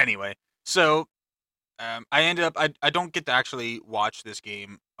 But anyway, so I ended up. I don't get to actually watch this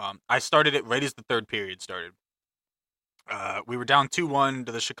game. I started it right as the third period started. We were down 2-1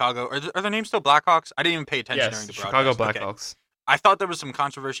 to the Chicago. Are their names still Blackhawks? I didn't even pay attention during the broadcast. Chicago Blackhawks. Okay. I thought there was some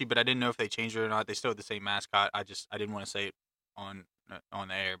controversy, but I didn't know if they changed it or not. They still had the same mascot. I didn't want to say it on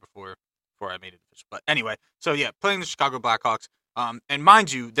the air before I made it official. But anyway, so yeah, playing the Chicago Blackhawks. And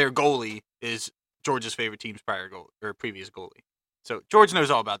mind you, their goalie is George's favorite team's previous goalie. So George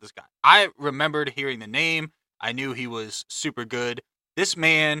knows all about this guy. I remembered hearing the name. I knew he was super good. This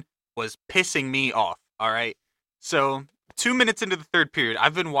man was pissing me off. All right. So 2 minutes into the third period,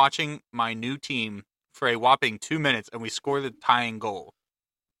 I've been watching my new team for a whopping 2 minutes, and we score the tying goal.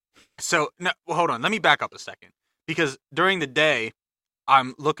 So, no, well, hold on. Let me back up a second. Because during the day,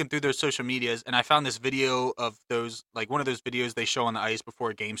 I'm looking through their social medias, and I found this video of those, like one of those videos they show on the ice before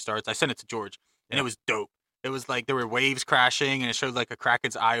a game starts. I sent it to George, and it was dope. It was like there were waves crashing, and it showed like a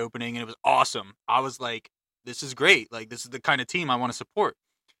Kraken's eye opening, and it was awesome. I was like, this is great. Like, this is the kind of team I want to support.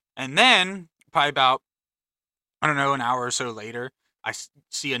 And then, probably about, I don't know, an hour or so later, I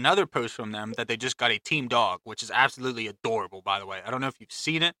see another post from them that they just got a team dog, which is absolutely adorable, by the way. I don't know if you've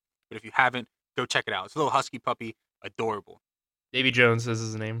seen it, but if you haven't, go check it out. It's a little husky puppy, adorable. Davy Jones is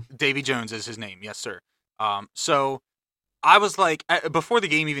his name. Davy Jones is his name, yes, sir. So I was like, before the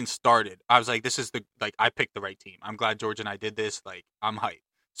game even started, I was like, I picked the right team. I'm glad George and I did this. Like, I'm hyped.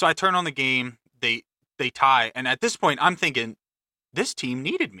 So I turn on the game, they tie, and at this point, I'm thinking, this team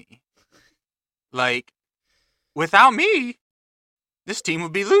needed me. Like, without me, this team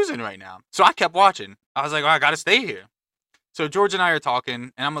would be losing right now. So I kept watching. I was like, I got to stay here. So George and I are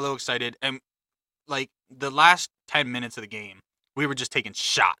talking, and I'm a little excited. And, like, the last 10 minutes of the game, we were just taking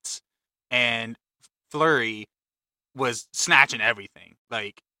shots. And Fleury was snatching everything.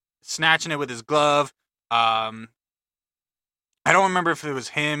 Like, snatching it with his glove. I don't remember if it was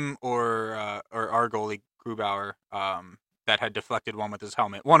him or our goalie, Grubauer, that had deflected one with his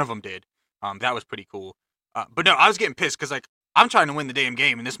helmet. One of them did. That was pretty cool. But no, I was getting pissed because, like, I'm trying to win the damn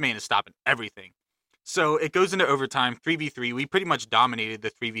game, and this man is stopping everything. So it goes into overtime, 3v3. We pretty much dominated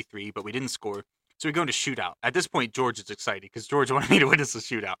the 3v3, but we didn't score. So we go into shootout. At this point, George is excited because George wanted me to witness the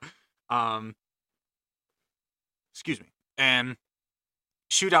shootout. Excuse me. And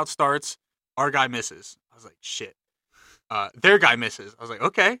shootout starts. Our guy misses. I was like, shit. Their guy misses. I was like,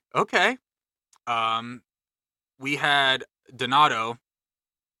 okay. We had Donato,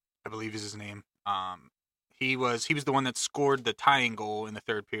 I believe is his name. He was the one that scored the tying goal in the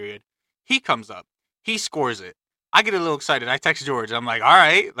third period. He comes up. He scores it. I get a little excited. I text George. I'm like, all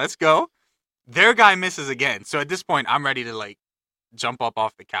right, let's go. Their guy misses again. So at this point, I'm ready to, like, jump up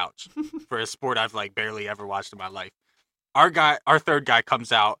off the couch for a sport I've, like, barely ever watched in my life. Our third guy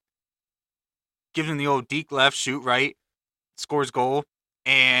comes out, gives him the old deke left, shoot right, scores goal,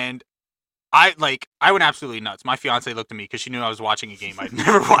 and I went absolutely nuts. My fiance looked at me because she knew I was watching a game I'd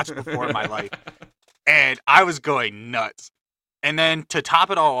never watched before in my life. And I was going nuts. And then to top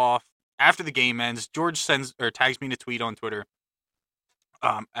it all off, after the game ends, George sends or tags me in a tweet on Twitter.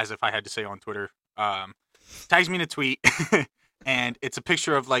 As if I had to say on Twitter. Tags me in a tweet, and it's a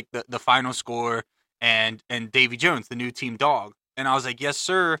picture of, like, the final score and Davy Jones, the new team dog. And I was like, yes,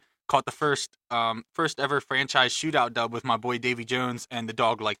 sir. Caught the first ever franchise shootout dub with my boy Davy Jones, and the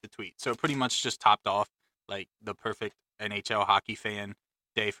dog liked the tweet. So it pretty much just topped off, like, the perfect NHL hockey fan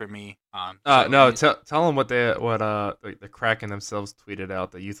day for me. No, tell them what the Kraken themselves tweeted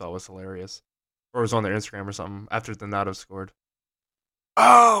out that you thought was hilarious, or was on their Instagram or something after Donato scored.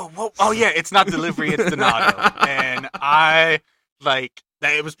 Oh yeah, it's not delivery, it's Donato, and I like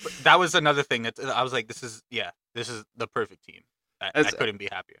that. That was another thing that I was like, this is the perfect team. I couldn't be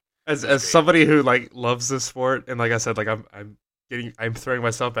happier. As somebody who like loves this sport, and like I said, like I'm throwing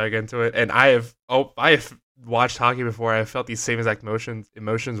myself back into it, and I have watched hockey before. I felt these same exact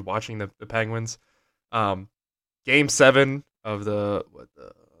emotions watching the Penguins. Game 7 of the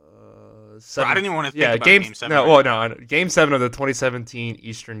I didn't even want to think about Game 7. Game 7 of the 2017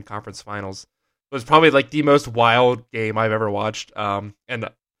 Eastern Conference Finals was probably like the most wild game I've ever watched. And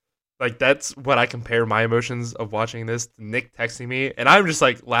like that's what I compare my emotions of watching this to Nick texting me, and I'm just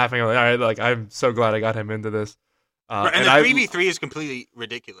like laughing. Like I'm so glad I got him into this. And the 3v3 is completely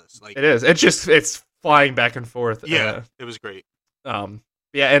ridiculous. Like it is. It's flying back and forth. Yeah, it was great. Yeah,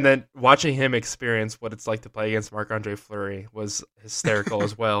 and then watching him experience what it's like to play against Marc-Andre Fleury was hysterical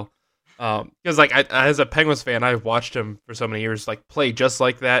as well. Because like as a Penguins fan, I've watched him for so many years, like play just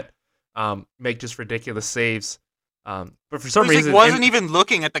like that, make just ridiculous saves. But for some reason, wasn't even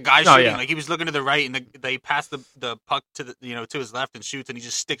looking at the guy shooting. Yeah. Like he was looking to the right, and they pass the puck to to his left and shoots, and he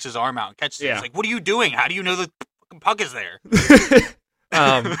just sticks his arm out and catches it. It's like, what are you doing? How do you know the puck is there?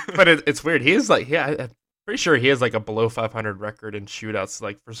 But it's weird. He is like, I'm pretty sure he has like a below 500 record in shootouts.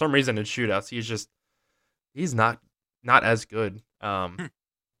 Like for some reason in shootouts, he's not as good.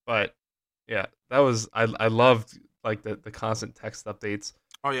 But yeah, that was I loved like the constant text updates.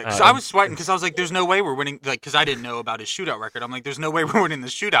 Oh yeah, because I was sweating because I was like, "There's no way we're winning." Like, because I didn't know about his shootout record. I'm like, "There's no way we're winning the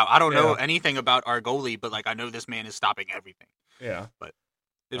shootout." I don't know anything about our goalie, but like, I know this man is stopping everything. Yeah, but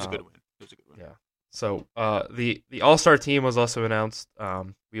it was a good win. Yeah. So the All-Star team was also announced.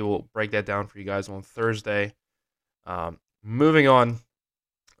 We will break that down for you guys on Thursday. Moving on,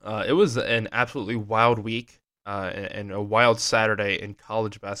 it was an absolutely wild week and a wild Saturday in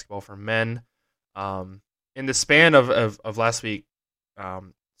college basketball for men. In the span of last week,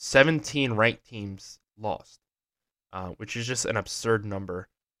 17 ranked teams lost, which is just an absurd number.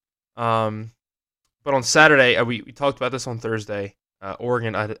 But on Saturday, we talked about this on Thursday.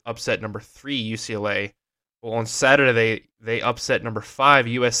 Oregon had upset number 3 UCLA. Well, on Saturday they upset number 5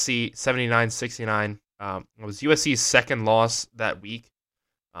 USC 79-69. It was USC's second loss that week.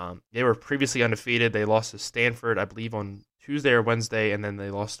 They were previously undefeated. They lost to Stanford, I believe, on Tuesday or Wednesday, and then they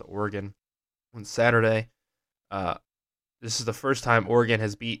lost to Oregon on Saturday. This is the first time Oregon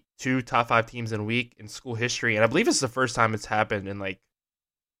has beat 2 top 5 teams in a week in school history, and I believe it's the first time it's happened in like,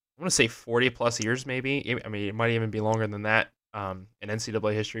 I want to say 40 plus years, maybe. I mean, it might even be longer than that in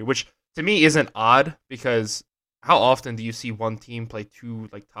NCAA history, which to me isn't odd because how often do you see one team play 2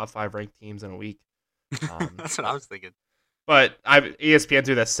 like top 5 ranked teams in a week? That's what I was thinking. But ESPN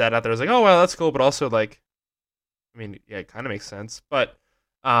threw that stat out there. I was like, oh well, that's cool, but also like, I mean, yeah, it kind of makes sense. But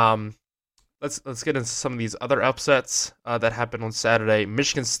let's get into some of these other upsets that happened on Saturday.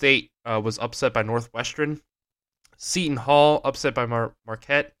 Michigan State was upset by Northwestern. Seton Hall upset by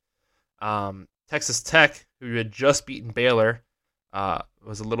Marquette. Texas Tech, who had just beaten Baylor,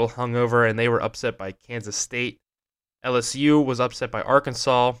 was a little hungover, and they were upset by Kansas State. LSU was upset by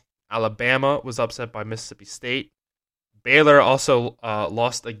Arkansas. Alabama was upset by Mississippi State. Baylor also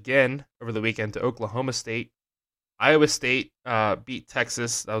lost again over the weekend to Oklahoma State. Iowa State beat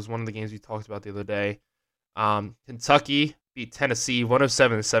Texas. That was one of the games we talked about the other day. Kentucky beat Tennessee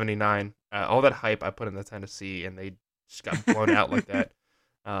 107-79. All that hype I put into Tennessee, and they just got blown out like that.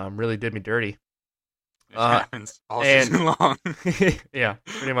 Really did me dirty. It happens all season long. Yeah,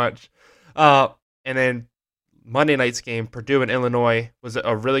 pretty much. And then Monday night's game, Purdue and Illinois, was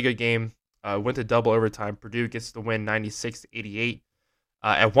a really good game. Went to double overtime. Purdue gets the win 96-88.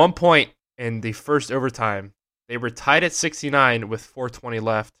 At one point in the first overtime, they were tied at 69 with 4:20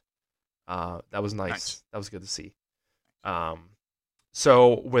 left. That was nice. That was good to see.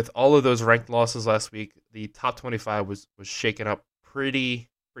 So with all of those ranked losses last week, the top 25 was shaken up pretty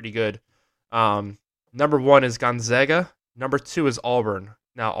good. Number 1 is Gonzaga. Number 2 is Auburn.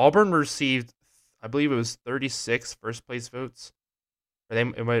 Now Auburn received, I believe it was 36 first place votes. Or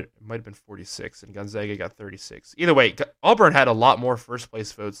it might have been 46, and Gonzaga got 36. Either way, Auburn had a lot more first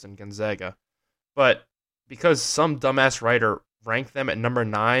place votes than Gonzaga. But because some dumbass writer ranked them at number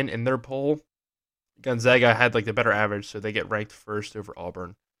 9 in their poll, Gonzaga had like the better average, so they get ranked first over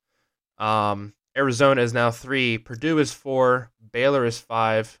Auburn. Arizona is now 3, Purdue is 4, Baylor is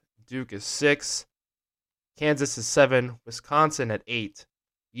 5, Duke is 6, Kansas is 7, Wisconsin at 8,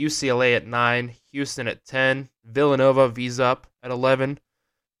 UCLA at 9, Houston at 10, Villanova V's up at 11,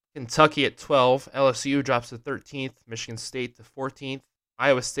 Kentucky at 12, LSU drops to 13th, Michigan State to 14th,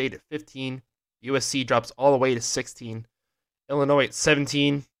 Iowa State at 15. USC drops all the way to 16. Illinois at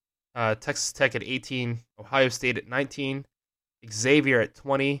 17. Texas Tech at 18. Ohio State at 19. Xavier at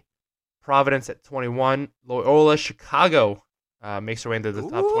 20. Providence at 21. Loyola Chicago makes their way into the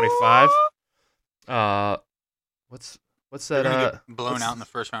top 25. What's They're that? gonna get blown out in the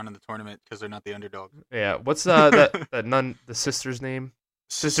first round of the tournament because they're not the underdog. Yeah, what's that nun, the sister's name?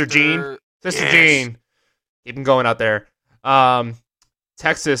 Sister Jean. Sister yes. Jean. Keep them going out there.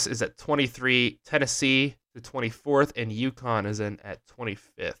 Texas is at 23. Tennessee to 24th, and UConn is in at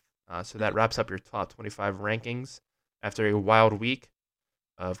 25th. So that wraps up your top 25 rankings after a wild week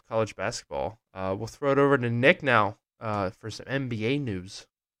of college basketball. We'll throw it over to Nick now for some NBA news.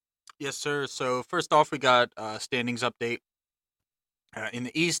 Yes, sir. So first off, we got standings update. In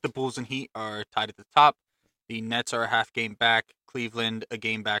the East, the Bulls and Heat are tied at the top. The Nets are a half game back. Cleveland a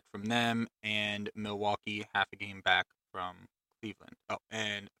game back from them, and Milwaukee half a game back from Cleveland. Oh,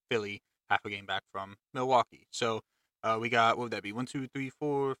 and Philly half a game back from Milwaukee. So we got, what would that be? 1, 2, 3,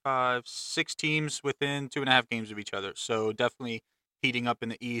 4, 5, 6 teams within 2.5 games of each other. So definitely heating up in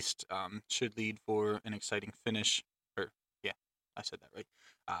the East should lead for an exciting finish. Yeah, I said that right.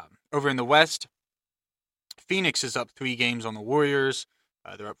 Over in the West, Phoenix is up 3 games on the Warriors.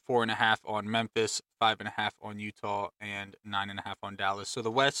 They're up 4.5 on Memphis, 5.5 on Utah, and 9.5 on Dallas. So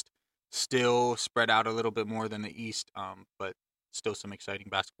the West still spread out a little bit more than the East, but still some exciting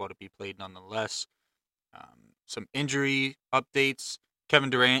basketball to be played nonetheless. Some injury updates.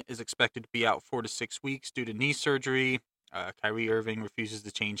 Kevin Durant is expected to be out 4 to 6 weeks due to knee surgery. Kyrie Irving refuses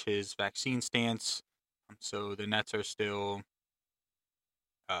to change his vaccine stance. So the Nets are still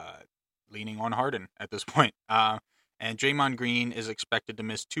leaning on Harden at this point. And Draymond Green is expected to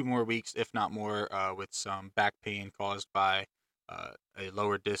miss 2 more weeks, if not more, with some back pain caused by a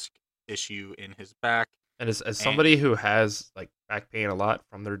lower disc issue in his back. And as somebody who has like back pain a lot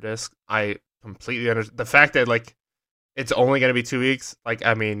from their disc, I completely understand the fact that like it's only going to be 2 weeks. Like,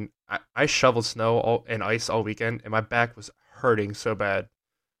 I mean, I shoveled snow and ice all weekend, and my back was hurting so bad,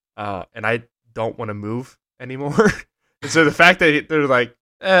 and I don't want to move anymore. And so the fact that they're like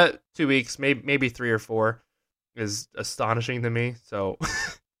 2 weeks, maybe 3 or 4. Is astonishing to me. So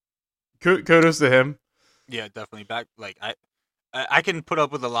kudos to him. Yeah, definitely. Back, like I can put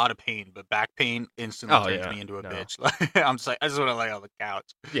up with a lot of pain, but back pain instantly turns me into a bitch. Like, I'm just like, I just want to lay on the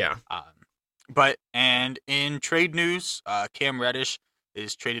couch. Yeah. And in trade news, Cam Reddish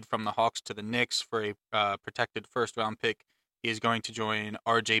is traded from the Hawks to the Knicks for a protected first-round pick. He is going to join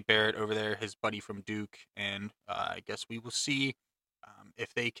R.J. Barrett over there, his buddy from Duke, and I guess we will see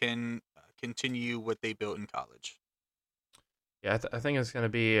if they can continue what they built in college. Yeah, I think it's going to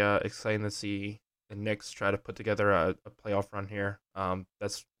be exciting to see the Knicks try to put together a playoff run here.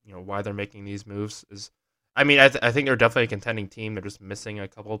 That's why they're making these moves. I think they're definitely a contending team. They're just missing a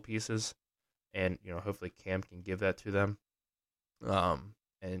couple of pieces, and hopefully Cam can give that to them.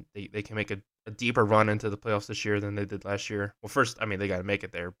 And they can make a deeper run into the playoffs this year than they did last year. Well, first, I mean, they got to make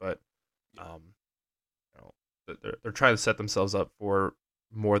it there, but they're trying to set themselves up for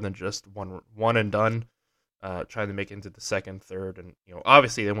more than just one and done, trying to make it into the second, third, and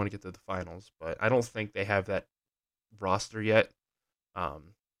obviously they want to get to the finals, but I don't think they have that roster yet.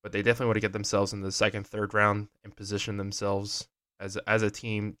 But they definitely want to get themselves in the second, third round and position themselves as a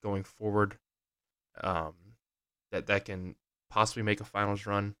team going forward, that can possibly make a finals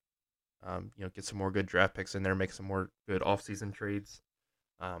run. Get some more good draft picks in there, make some more good offseason trades.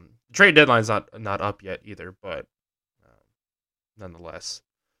 Trade deadline's not up yet either, but nonetheless,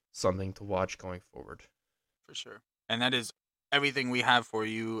 something to watch going forward. For sure. And that is everything we have for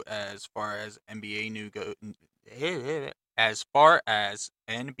you as far as NBA news goes. As far as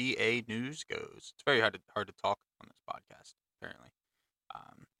NBA news goes, it's very hard to talk on this podcast, apparently.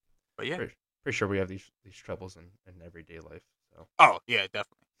 But yeah, pretty sure we have these troubles in everyday life. So. Oh yeah,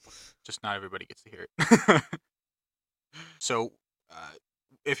 definitely. Just not everybody gets to hear it. So,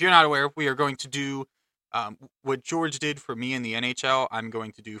 if you're not aware, we are going to do what George did for me in the NHL. I'm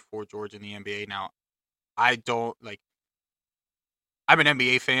going to do for George in the NBA. Now, I'm an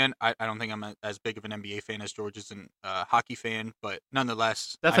NBA fan. I don't think I'm as big of an NBA fan as George is a hockey fan, but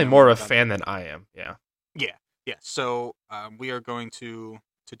nonetheless, definitely more of a fan than I am. Yeah. Yeah. So we are going to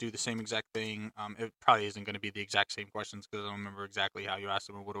do the same exact thing. It probably isn't going to be the exact same questions because I don't remember exactly how you asked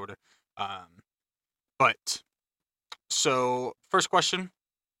them in what order. But so first question.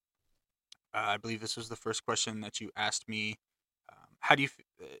 I believe this was the first question that you asked me. How do you?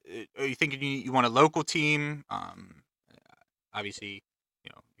 Are you thinking you want a local team? Obviously,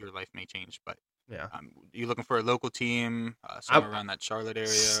 your life may change, but Yeah. You looking for a local team I, somewhere around that Charlotte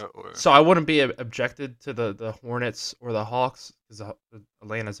area, or? so I wouldn't be objected to the Hornets or the Hawks because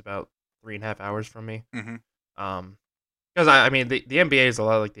Atlanta's about 3.5 hours from me. Mm-hmm. Because I mean the NBA is a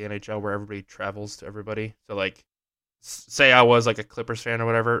lot like the NHL where everybody travels to everybody. So like, say I was like a Clippers fan or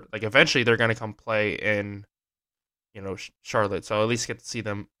whatever, like eventually they're gonna come play in, Charlotte. So I'll at least get to see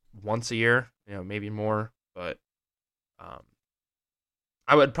them once a year, maybe more. But um,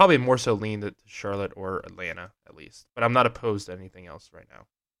 I would probably more so lean to Charlotte or Atlanta at least. But I'm not opposed to anything else right now.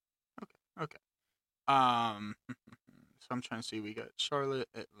 Okay. So I'm trying to see. We got Charlotte,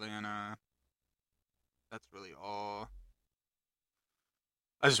 Atlanta. That's really all.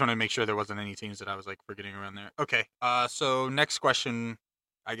 I just wanted to make sure there wasn't any teams that I was like forgetting around there. Okay. So next question,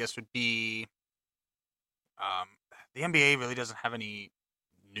 I guess, would be, um, the NBA really doesn't have any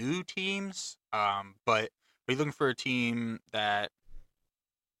new teams. But are you looking for a team that?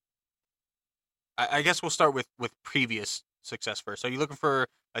 I guess we'll start with previous success first. Are you looking for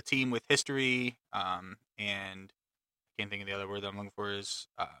a team with history? And I can't think of the other word that I'm looking for is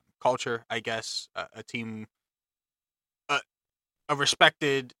culture. I guess a team, a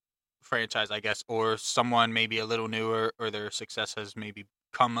respected franchise, I guess, or someone maybe a little newer, or their success has maybe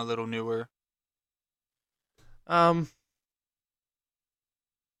come a little newer. Um,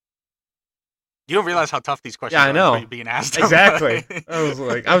 You don't realize how tough these questions yeah, I are until know you're being asked them. exactly.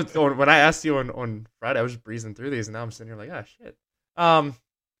 I was going when I asked you on Friday, I was just breezing through these, and now I'm sitting here like, ah, shit.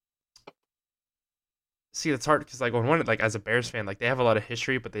 See, it's hard because like on one, like as a Bears fan, like they have a lot of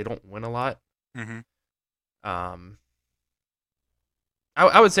history, but they don't win a lot. Mm-hmm. Um,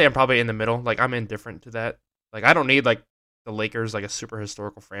 I would say I'm probably in the middle. Like I'm indifferent to that. Like I don't need like the Lakers, like a super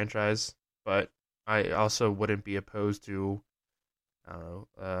historical franchise, but I also wouldn't be opposed to, I don't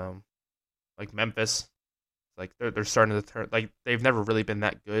know, like Memphis. Like they're starting to turn. Like they've never really been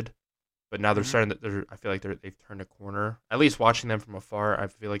that good, but now they're Mm-hmm. starting to. I feel like they've turned a corner. At least watching them from afar, I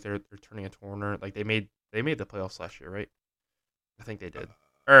feel like they're turning a corner. Like they made the playoffs last year, right? I think they did,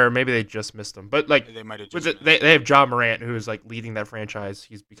 or maybe they just missed them. But like, They might have with just it, they have John Morant, who is like leading that franchise.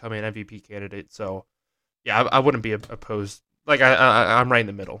 He's becoming an MVP candidate. So yeah, I wouldn't be opposed. Like I'm right in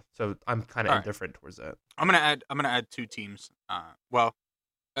the middle, so I'm kind of All right. indifferent towards that. I'm gonna add two teams. Well,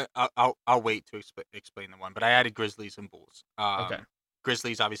 I'll wait to explain the one, but I added Grizzlies and Bulls. Okay.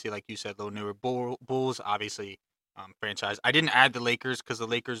 Grizzlies, obviously, like you said, a little newer. Bulls, obviously, franchise. I didn't add the Lakers because the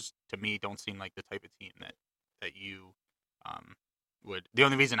Lakers, to me, don't seem like the type of team that you um, would. The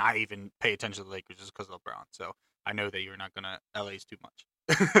only reason I even pay attention to the Lakers is because of LeBron. So I know that you're not gonna LA's too much.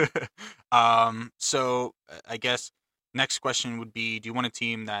 So I guess next question would be: do you want a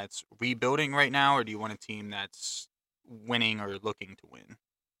team that's rebuilding right now, or do you want a team that's winning or looking to win?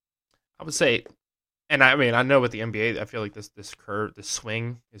 I would say, and I mean, I know with the NBA, I feel like this curve, this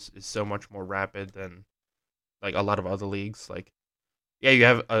swing is so much more rapid than like a lot of other leagues. Like, yeah, you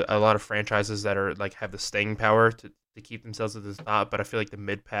have a lot of franchises that are like have the staying power to keep themselves at the top, but I feel like the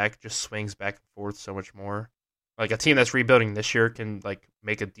mid pack just swings back and forth so much more. Like a team that's rebuilding this year can like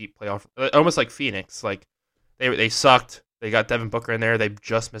make a deep playoff, almost like Phoenix. Like they sucked. They got Devin Booker in there. They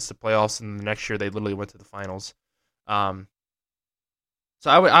just missed the playoffs, and the next year they literally went to the finals. Um, so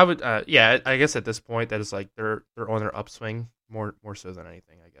I would, yeah, I guess at this point that is like they're on their upswing more so than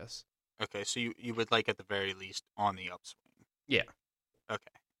anything, I guess. Okay, so you would like at the very least on the upswing. Yeah. Okay.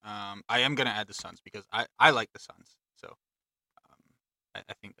 I am gonna add the Suns because I like the Suns. So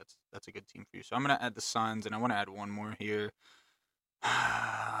I think that's a good team for you. So I'm gonna add the Suns, and I want to add one more here.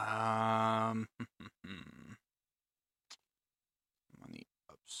 On the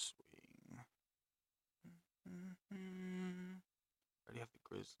upswing. Already have the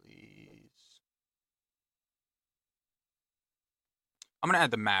Grizzlies. I'm gonna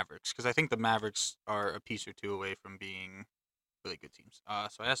add the Mavericks because I think the Mavericks are a piece or two away from being really good teams.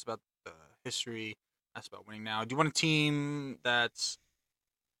 So I asked about the history. I asked about winning now. Do you want a team that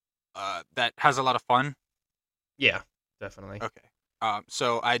has a lot of fun? Yeah, definitely. Okay.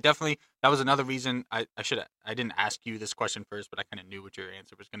 So I definitely that was another reason I didn't ask you this question first, but I kind of knew what your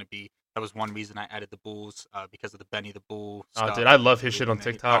answer was going to be. That was one reason I added the Bulls because of the Benny the Bull Oh, stuff. dude, I love his shit on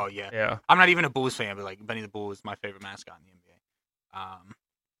Everything TikTok. Oh yeah. Yeah. I'm not even a Bulls fan, but like Benny the Bull is my favorite mascot in the NBA.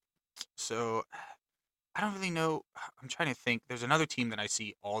 So I don't really know. I'm trying to think. There's another team that I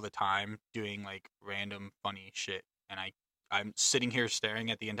see all the time doing like random funny shit, and I'm sitting here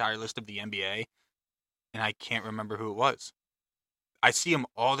staring at the entire list of the NBA, and I can't remember who it was. I see them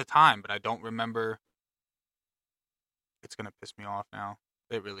all the time, but I don't remember. It's gonna piss me off now.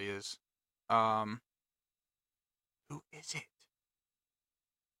 It really is. Um, who is it?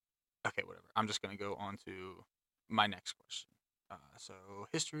 Okay, whatever. I'm just gonna go on to my next question. So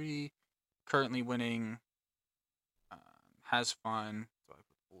history. currently winning, has fun. So I put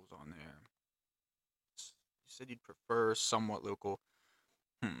the Bulls on there. You said you'd prefer somewhat local.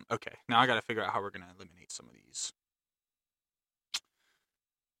 Okay, now I got to figure out how we're gonna eliminate some of these.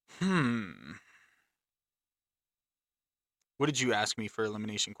 What did you ask me for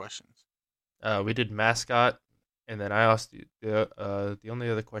elimination questions? We did mascot, and then I asked you the only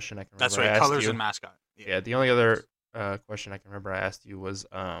other question I can remember. That's right, I asked colors you, and mascot. Yeah, the only other question I can remember I asked you was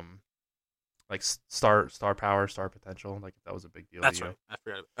like star power, star potential, like if that was a big deal. That's to you. right. I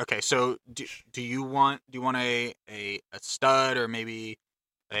forgot. Okay, so do you want a stud or maybe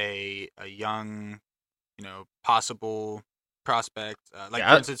a young, possible prospect? Like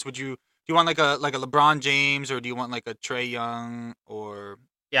for instance, do you want like a LeBron James, or do you want like a Trae Young, or?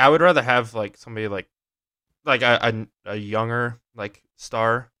 Yeah, I would rather have like somebody like a younger like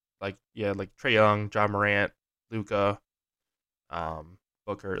star, like Trae Young, John Morant, Luka,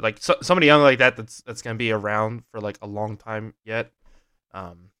 Booker, like somebody young like that that's gonna be around for like a long time yet.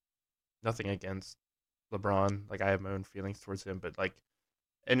 Nothing against LeBron, like I have my own feelings towards him, but like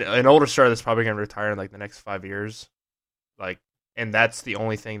an older star that's probably gonna retire in like the next 5 years, like, and that's the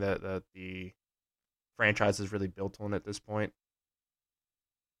only thing that the franchise is really built on at this point.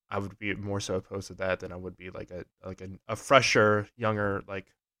 I would be more so opposed to that than I would be like a fresher, younger,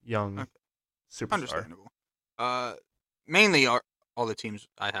 like young superstar. Understandable. Mainly all the teams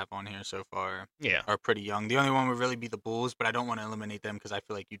I have on here so far are pretty young. The only one would really be the Bulls, but I don't want to eliminate them because I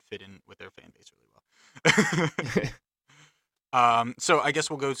feel like you'd fit in with their fan base really well. So I guess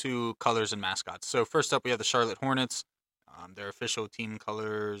we'll go to colors and mascots. So first up, we have the Charlotte Hornets. Their official team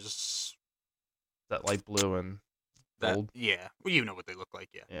colors, that light blue and gold. Yeah, well, you know what they look like.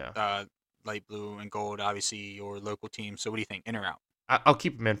 Yeah. Light blue and gold. Obviously, your local team. So what do you think? In or out? I'll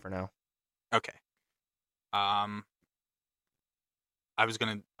keep them in for now. Okay. I was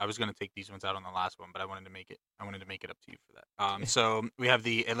gonna take these ones out on the last one, but I wanted to make it up to you for that. So we have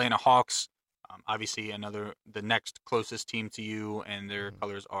the Atlanta Hawks. Obviously, the next closest team to you, and their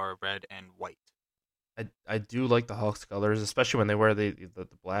colors are red and white. I do like the Hawks colors, especially when they wear the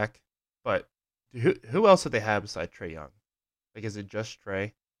black. But who else did they have besides Trae Young? Like, is it just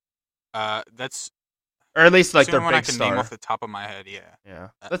Trae? That's, or at least like their one big I can star. name off the top of my head. Yeah. Yeah.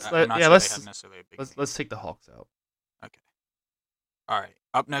 Let's Let's take the Hawks out. Okay. All right.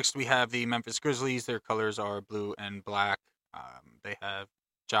 Up next, we have the Memphis Grizzlies. Their colors are blue and black. They have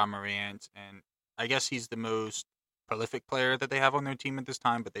Ja Morant, and I guess he's the most prolific player that they have on their team at this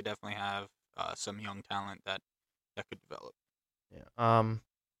time. But they definitely have some young talent that could develop. Yeah.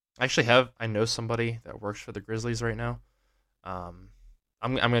 I know somebody that works for the Grizzlies right now. I'm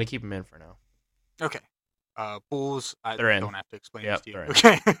gonna keep him in for now. Okay. Bulls, I They're don't in. have to explain Yep, this to you.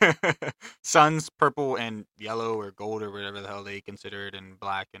 Okay. Suns, purple and yellow or gold or whatever the hell they consider it, and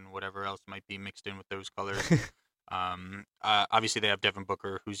black and whatever else might be mixed in with those colors. Obviously they have Devin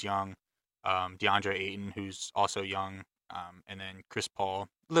Booker, who's young, DeAndre Ayton, who's also young, and then Chris Paul,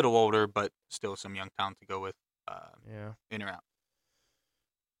 a little older, but still some young talent to go with. In or out?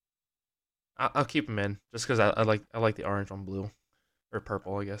 I'll keep him in just because I like the orange on blue, or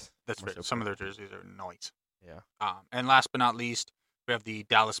purple, I guess. That's fair. Some of their jerseys are nice. Yeah. And last but not least, we have the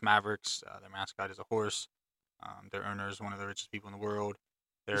Dallas Mavericks. Their mascot is a horse. Their owner is one of the richest people in the world.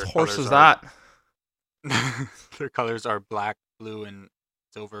 Whose horse is that? Their colors are black, blue, and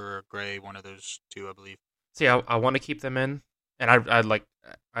silver or gray. One of those two, I believe. See, I want to keep them in, and I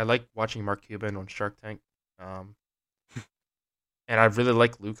like watching Mark Cuban on Shark Tank. And I really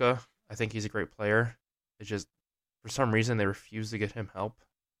like Luka. I think he's a great player. It's just for some reason they refuse to get him help.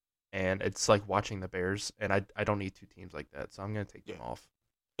 And it's like watching the Bears, and I don't need two teams like that, so I'm going to take them off.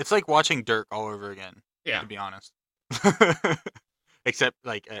 It's like watching Dirk all over again, to be honest. Except,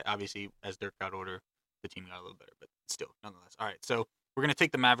 like, obviously, as Dirk got older, the team got a little better, but still, nonetheless. All right, so we're going to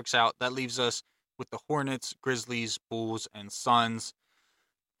take the Mavericks out. That leaves us with the Hornets, Grizzlies, Bulls, and Suns.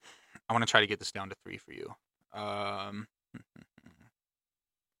 I want to try to get this down to 3 for you. I'm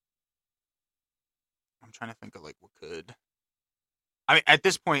trying to think of, like, what could... I mean, at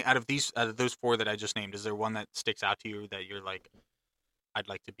this point, out of those 4 that I just named, is there one that sticks out to you that you're like, I'd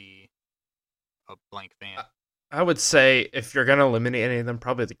like to be a blank fan? I would say if you're gonna eliminate any of them,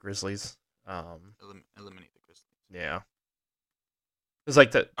 probably the Grizzlies. Eliminate the Grizzlies. Yeah, it's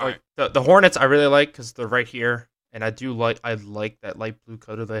like the Hornets. I really like because they're right here, and I like that light blue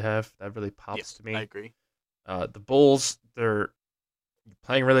coat they have. That really pops to me. I agree. The Bulls, they're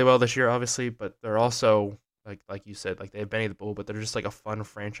playing really well this year, obviously, but they're also like you said, like they have Benny the Bull, but they're just like a fun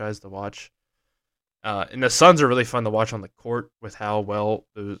franchise to watch. And the Suns are really fun to watch on the court with how well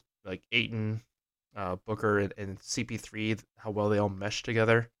those like Ayton, Booker, and CP3, how well they all mesh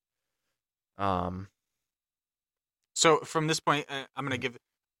together. So from this point, I'm gonna give.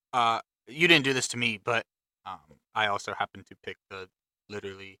 You didn't do this to me, but I also happen to pick the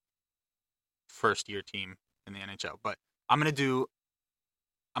literally first year team in the NHL. But I'm gonna do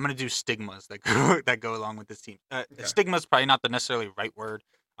stigmas that go along with this team. Stigma is probably not the necessarily right word,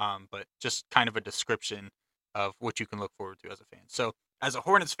 but just kind of a description of what you can look forward to as a fan. So as a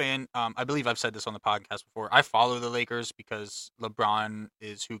Hornets fan, I believe I've said this on the podcast before. I follow the Lakers because LeBron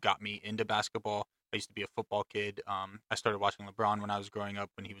is who got me into basketball. I used to be a football kid. I started watching LeBron when I was growing up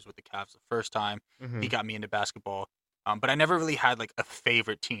when he was with the Cavs the first time. Mm-hmm. He got me into basketball. But I never really had like a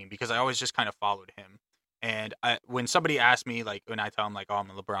favorite team because I always just kind of followed him. And when somebody asks me, like, when I tell them, like, oh,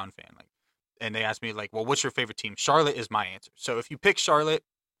 I'm a LeBron fan, like, and they ask me, like, well, what's your favorite team? Charlotte is my answer. So if you pick Charlotte,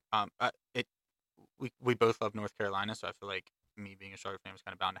 we both love North Carolina, so I feel like me being a Charlotte fan is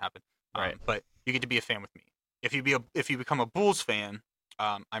kind of bound to happen. Right. But you get to be a fan with me. If you become a Bulls fan,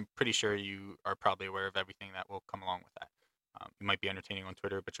 I'm pretty sure you are probably aware of everything that will come along with that. You might be entertaining on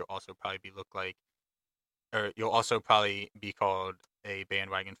Twitter, but you'll also probably be called a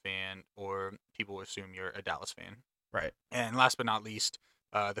bandwagon fan, or people will assume you're a Dallas fan. Right. And last but not least,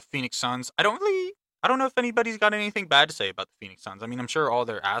 the Phoenix Suns. I don't know if anybody's got anything bad to say about the Phoenix Suns. I mean, I'm sure all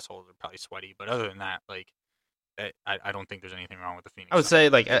their assholes are probably sweaty, but other than that, like, I don't think there's anything wrong with the Phoenix I would Suns. say,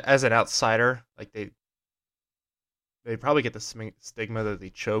 like, as an outsider, like, they probably get the stigma that they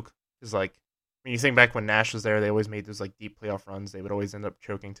choke. Because, like, when you think back when Nash was there, they always made those, like, deep playoff runs. They would always end up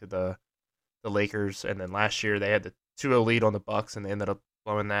choking to the Lakers. And then last year, they had the 2-0 lead on the Bucks, and they ended up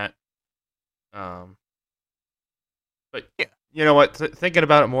blowing that. But, yeah, you know what? Thinking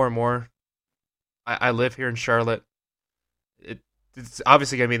about it more and more, I live here in Charlotte. It's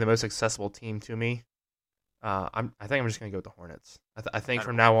obviously going to be the most accessible team to me. I think I'm just going to go with the Hornets. I think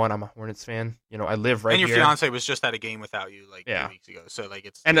from now on, I'm a Hornets fan. You know, I live right here. And your fiance was just at a game without you, like, 2 weeks ago. So, like,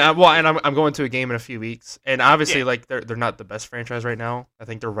 it's... And, I'm going to a game in a few weeks. And obviously, like, they're not the best franchise right now. I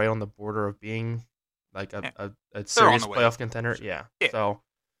think they're right on the border of being, like, a serious playoff contender. Sure. Yeah. So,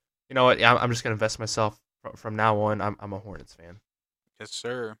 you know what? Yeah, I'm just going to invest myself. From now on, I'm a Hornets fan. Yes,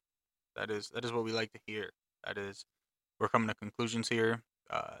 sir. That is what we like to hear. We're coming to conclusions here.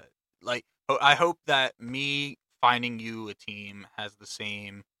 I hope that me finding you a team has the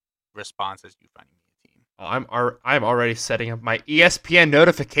same response as you finding me a team. Oh, I'm already setting up my ESPN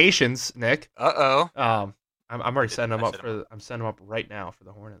notifications, Nick. I'm already setting them up I'm setting them up right now for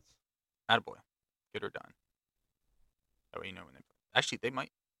the Hornets. Attaboy. Get her done. That way you know when they play. Actually, they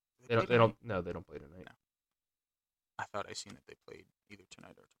might. They don't play tonight. No. I thought I seen that they played either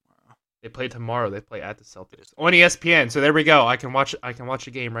tonight or tomorrow. They play tomorrow. They play at the Celtics on ESPN. So there we go. I can watch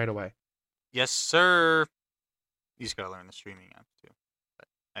a game right away. Yes, sir. You just gotta learn the streaming app too. But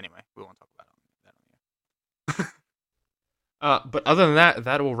anyway, we won't talk about that on here. But other than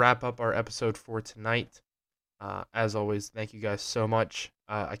that will wrap up our episode for tonight. As always, thank you guys so much.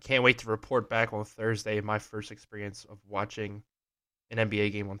 I can't wait to report back on Thursday my first experience of watching an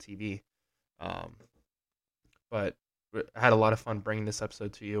NBA game on TV. But I had a lot of fun bringing this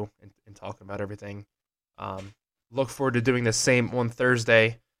episode to you and talking about everything. Look forward to doing the same on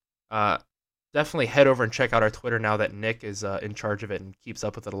Thursday. Definitely head over and check out our Twitter now that Nick is in charge of it and keeps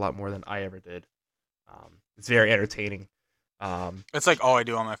up with it a lot more than I ever did. It's very entertaining. It's like all I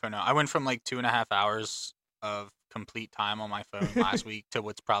do on my phone now. I went from like 2.5 hours of complete time on my phone last week to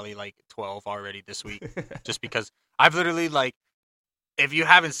what's probably like 12 already this week. Just because I've literally, like, if you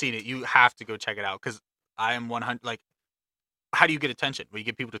haven't seen it, you have to go check it out because I am 100. Like, how do you get attention? Well, you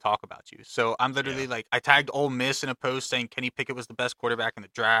get people to talk about you. So I'm literally like, I tagged Ole Miss in a post saying Kenny Pickett was the best quarterback in the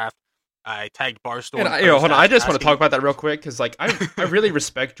draft. I tagged Barstool. And hold on, I just want to talk about that real quick because, like, I really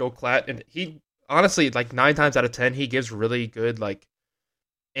respect Joel Klatt, and he honestly, like, 9 times out of 10, he gives really good, like,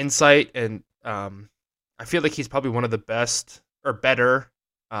 insight, and I feel like he's probably one of the best or better,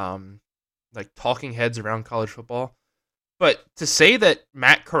 like, talking heads around college football. But to say that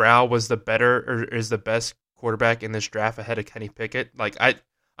Matt Corral was the better or is the best quarterback in this draft ahead of Kenny Pickett, like,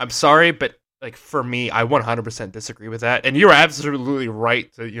 I'm sorry, but, like, for me, I 100% disagree with that. And you're absolutely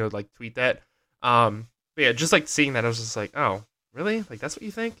right to, you know, like, tweet that. But yeah, just, like, seeing that, I was just like, oh, really? Like, that's what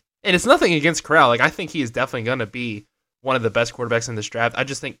you think? And it's nothing against Corral. Like, I think he is definitely going to be one of the best quarterbacks in this draft. I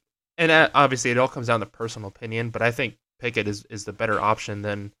just think, and obviously it all comes down to personal opinion, but I think Pickett is the better option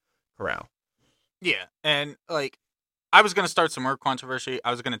than Corral. Yeah, and, like, I was going to start some more controversy. I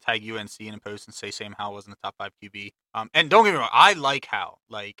was going to tag UNC in a post and say Sam Howell wasn't a top 5 QB. And don't get me wrong, I like Howell.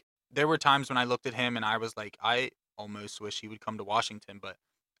 Like, there were times when I looked at him and I was like, I almost wish he would come to Washington. But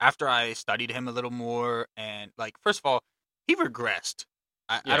after I studied him a little more and, like, first of all, he regressed.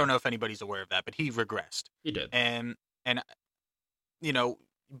 I don't know if anybody's aware of that, but he regressed. He did. And you know,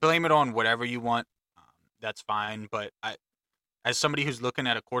 blame it on whatever you want. That's fine. But as somebody who's looking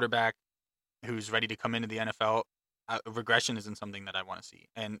at a quarterback who's ready to come into the NFL, regression isn't something that I want to see.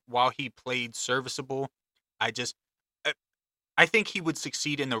 And while he played serviceable, I think he would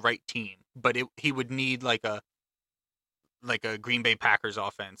succeed in the right team, but he would need like a Green Bay Packers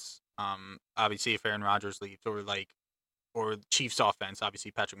offense. Obviously if Aaron Rodgers leaves, or Chiefs offense.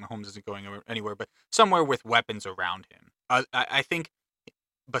 Obviously Patrick Mahomes isn't going anywhere, but somewhere with weapons around him. I think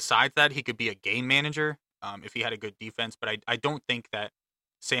besides that, he could be a game manager if he had a good defense, but I don't think that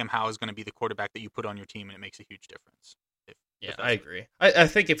Sam Howell is going to be the quarterback that you put on your team and it makes a huge difference. I agree. I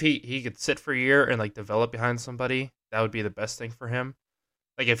think if he could sit for a year and like develop behind somebody, that would be the best thing for him.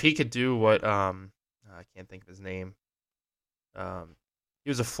 Like if he could do what I can't think of his name. He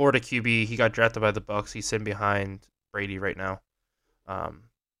was a Florida QB. He got drafted by the Bucs. He's sitting behind Brady right now.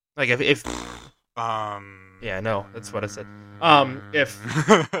 Like if yeah, no, that's what I said. If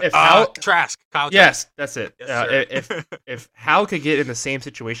Hal Trask, Kyle Trask. Yes, that's it. Yes, if Hal could get in the same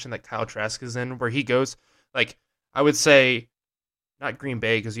situation that Kyle Trask is in, where he goes, like I would say, not Green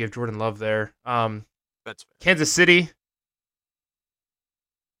Bay because you have Jordan Love there. That's fair. Kansas City,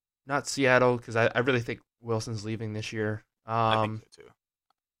 not Seattle because I really think Wilson's leaving this year. I think so too.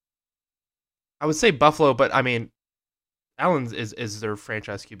 I would say Buffalo, but I mean, Allen is their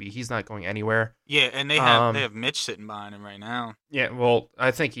franchise QB. He's not going anywhere. Yeah, and they have Mitch sitting behind him right now. Yeah, well, I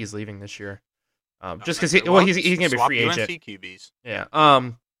think he's leaving this year. Just because he's going to be free agent. UNC QBs. Yeah.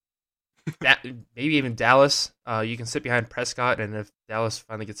 That maybe even Dallas. You can sit behind Prescott, and if Dallas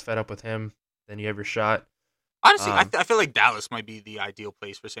finally gets fed up with him, then you have your shot. Honestly, I feel like Dallas might be the ideal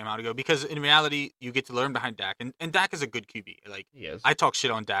place for Sam Howell to go because in reality, you get to learn behind Dak, and Dak is a good QB. Like he is. I talk shit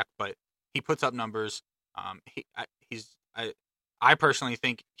on Dak, but he puts up numbers. I personally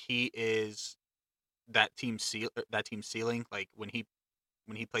think he is that team's ceiling. Like when he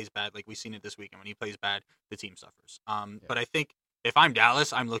plays bad, like we've seen it this weekend. When he plays bad, the team suffers. But I think if I'm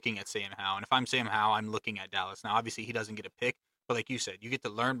Dallas, I'm looking at Sam Howell, and if I'm Sam Howell, I'm looking at Dallas. Now, obviously, he doesn't get a pick, but like you said, you get to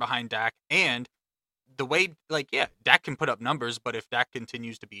learn behind Dak, and the way, Dak can put up numbers, but if Dak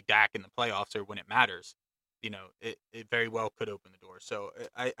continues to be Dak in the playoffs or when it matters, it very well could open the door. So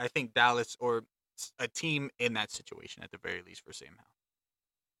I think Dallas or a team in that situation at the very least for Sam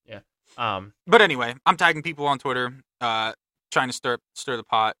Howell. Yeah. But anyway, I'm tagging people on Twitter, trying to stir the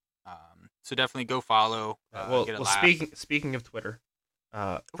pot. So definitely go follow. Get a laugh. Speaking of Twitter,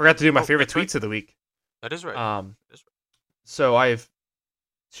 forgot to do my favorite tweets of the week. That is right. So I have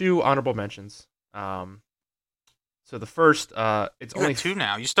two honorable mentions. So the first, it's only two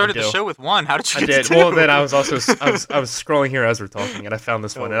now. You started the show with one. How did you? I did. Two? Well, then I was also I was scrolling here as we're talking, and I found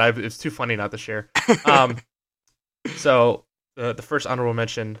this one, and it's too funny not to share. So the first honorable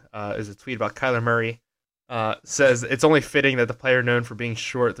mention is a tweet about Kyler Murray. Says it's only fitting that the player known for being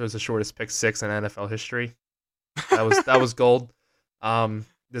short throws the shortest pick six in NFL history. That was gold.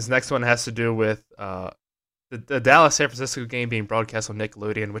 This next one has to do with the Dallas San Francisco game being broadcast on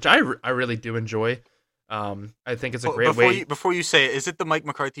Nickelodeon, which I really do enjoy. I think it's a great way. Before you say it, is it the Mike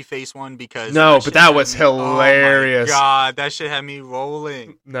McCarthy face one? Because no, but that was hilarious. Oh my god, that shit had me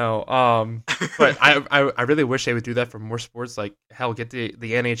rolling. No, but I really wish they would do that for more sports. Like hell, get the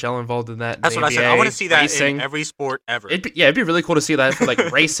NHL involved in that. That's what I said. I want to see that in every sport ever. It'd be really cool to see that for like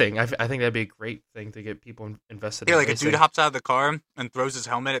racing. I think that'd be a great thing to get people invested. Yeah, in like racing. A dude hops out of the car and throws his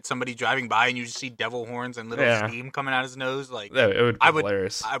helmet at somebody driving by, and you just see devil horns and little steam coming out his nose. Like it would be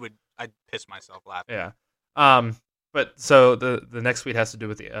hilarious. I'd piss myself laughing. Yeah. But so the next tweet has to do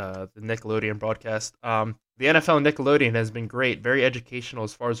with the Nickelodeon broadcast. The NFL Nickelodeon has been great, very educational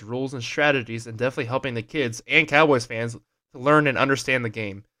as far as rules and strategies, and definitely helping the kids and Cowboys fans to learn and understand the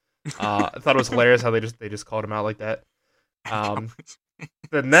game. I thought it was hilarious how they just called him out like that.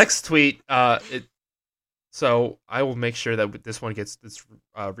 The next tweet, so I will make sure that this one gets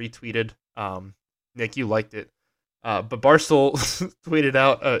retweeted. Nick, you liked it, but Barstool tweeted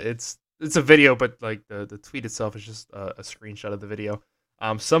out it's a video, but like the tweet itself is just a screenshot of the video.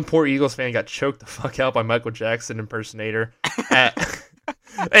 Some poor Eagles fan got choked the fuck out by Michael Jackson impersonator,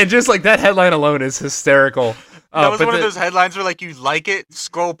 and just like that headline alone is hysterical. That was one of those headlines where like you like it,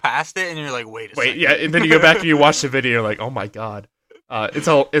 scroll past it, and you're like, wait a second. Yeah, and then you go back and you watch the video, you're like, oh my god, it's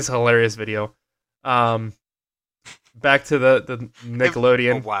a hilarious video. Back to the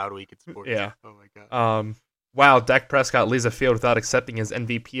Nickelodeon. A wild week in sports. Yeah. Oh my god. Wow, Dak Prescott leaves the field without accepting his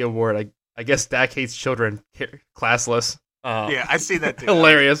MVP award. I guess Dak hates children. Classless. Yeah, I see that too.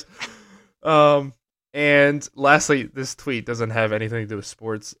 Hilarious. And lastly, this tweet doesn't have anything to do with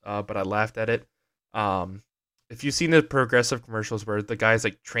sports, but I laughed at it. If you've seen the Progressive commercials where the guy's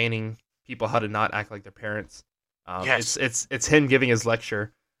like training people how to not act like their parents, yes. it's him giving his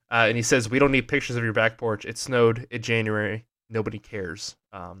lecture. And he says, "We don't need pictures of your back porch. It snowed in January. Nobody cares."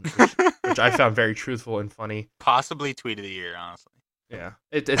 Which I found very truthful and funny. Possibly tweet of the year, honestly. Yeah,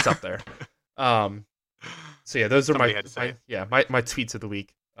 it's up there. So yeah, those are my tweets of the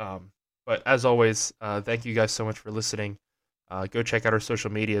week. But as always, thank you guys so much for listening. Go check out our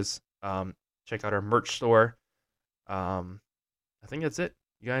social medias. Check out our merch store. I think that's it.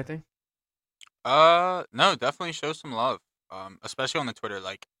 You got anything? No, definitely show some love. Especially on the Twitter.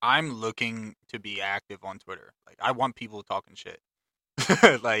 Like, I'm looking to be active on Twitter. Like, I want people talking shit.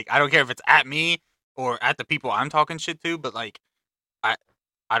 Like, I don't care if it's at me or at the people I'm talking shit to, but like,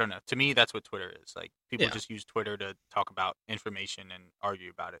 I don't know. To me, that's what Twitter is. Like, people just use Twitter to talk about information and argue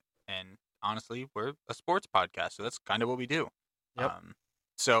about it. And honestly, we're a sports podcast, so that's kind of what we do. Yep.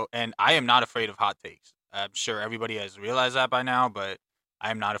 And I am not afraid of hot takes. I'm sure everybody has realized that by now, but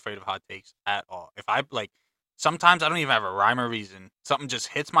I am not afraid of hot takes at all. If I sometimes I don't even have a rhyme or reason. Something just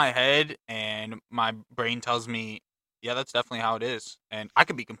hits my head and my brain tells me, yeah, that's definitely how it is. And I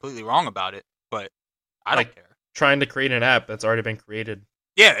could be completely wrong about it, but I don't care. Trying to create an app that's already been created.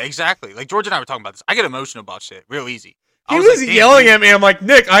 Yeah, exactly. Like, George and I were talking about this. I get emotional about shit real easy. He was yelling at me. I'm like,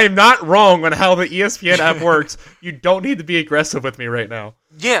 Nick, I am not wrong on how the ESPN app works. You don't need to be aggressive with me right now.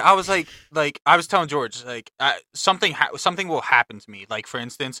 Yeah, I was like I was telling George, like, something will happen to me. Like, for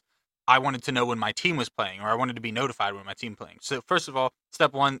instance, I wanted to know when my team was playing, or I wanted to be notified when my team playing. So first of all,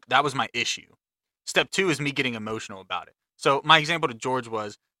 step one, that was my issue. Step two is me getting emotional about it. So my example to George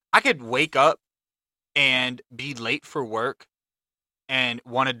was, I could wake up and be late for work and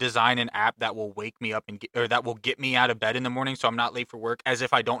want to design an app that will wake me up or that will get me out of bed in the morning so I'm not late for work, as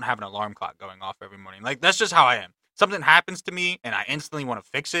if I don't have an alarm clock going off every morning. Like, that's just how I am. Something happens to me and I instantly want to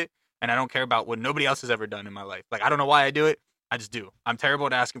fix it, and I don't care about what nobody else has ever done in my life. Like, I don't know why I do it. I just do. I'm terrible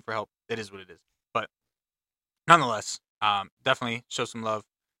at asking for help. It is what it is. But nonetheless, definitely show some love.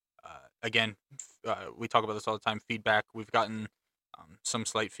 Again, we talk about this all the time. Feedback. We've gotten some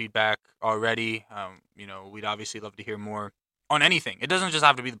slight feedback already. We'd obviously love to hear more on anything. It doesn't just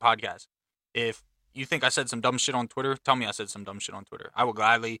have to be the podcast. If you think I said some dumb shit on Twitter, tell me I said some dumb shit on Twitter. I will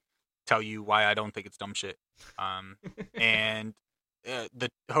gladly tell you why I don't think it's dumb shit. And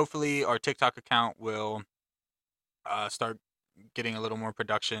hopefully our TikTok account will start getting a little more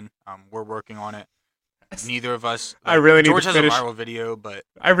production. We're working on it. Neither of us. I really need George to has finish a viral video, but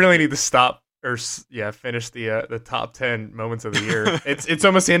I really need to stop finish the top 10 moments of the year. It's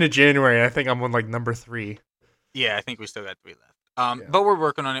almost the end of January, and I think I'm on like number 3. Yeah, I think we still got 3 left. But we're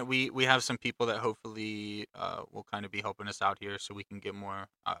working on it. We have some people that hopefully will kind of be helping us out here, so we can get more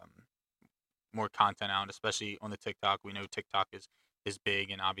content out, especially on the TikTok. We know TikTok is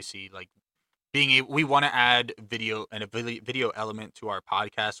big, and obviously, like, we want to add video and a video element to our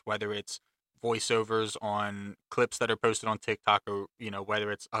podcast, whether it's voiceovers on clips that are posted on TikTok, or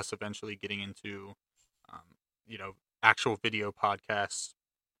whether it's us eventually getting into actual video podcasts.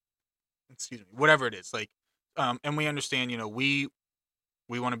 Excuse me, whatever it is, like. And we understand, we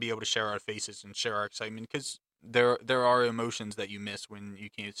want to be able to share our faces and share our excitement, because there are emotions that you miss when you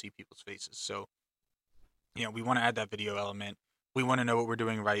can't see people's faces. So, we want to add that video element. We want to know what we're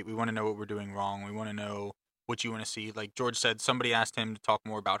doing right. We want to know what we're doing wrong. We want to know what you want to see. Like George said, somebody asked him to talk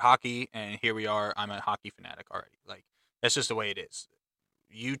more about hockey, and here we are. I'm a hockey fanatic already. Like, that's just the way it is.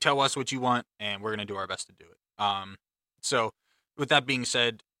 You tell us what you want, and we're going to do our best to do it. So with that being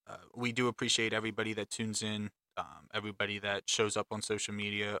said, we do appreciate everybody that tunes in, everybody that shows up on social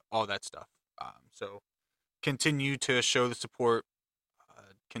media, all that stuff. So continue to show the support,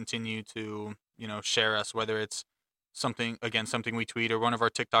 continue to, share us, whether it's something we tweet or one of our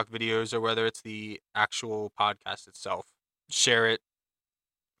TikTok videos, or whether it's the actual podcast itself. Share it,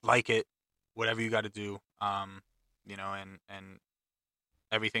 like it, whatever you got to do, and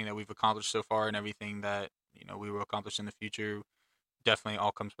everything that we've accomplished so far and everything that, we will accomplish in the future definitely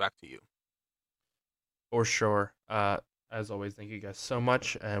all comes back to you. For sure. As always, thank you guys so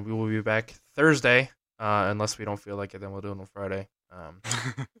much, and we will be back Thursday. Unless we don't feel like it, then we'll do it on Friday.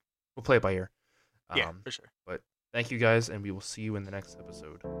 We'll play it by ear. Yeah, for sure. But thank you guys, and we will see you in the next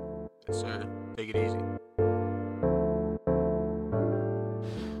episode. Yes, sir. Take it easy.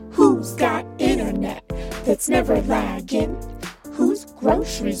 Who's got internet that's never lagging? Whose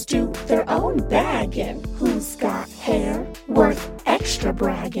groceries do their own bagging? Who's got hair worth extra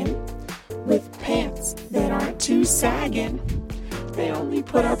bragging? With pants that aren't too sagging, they only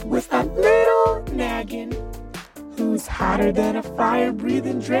put up with a little nagging. Who's hotter than a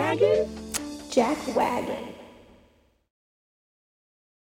fire-breathing dragon? Jack Wagon.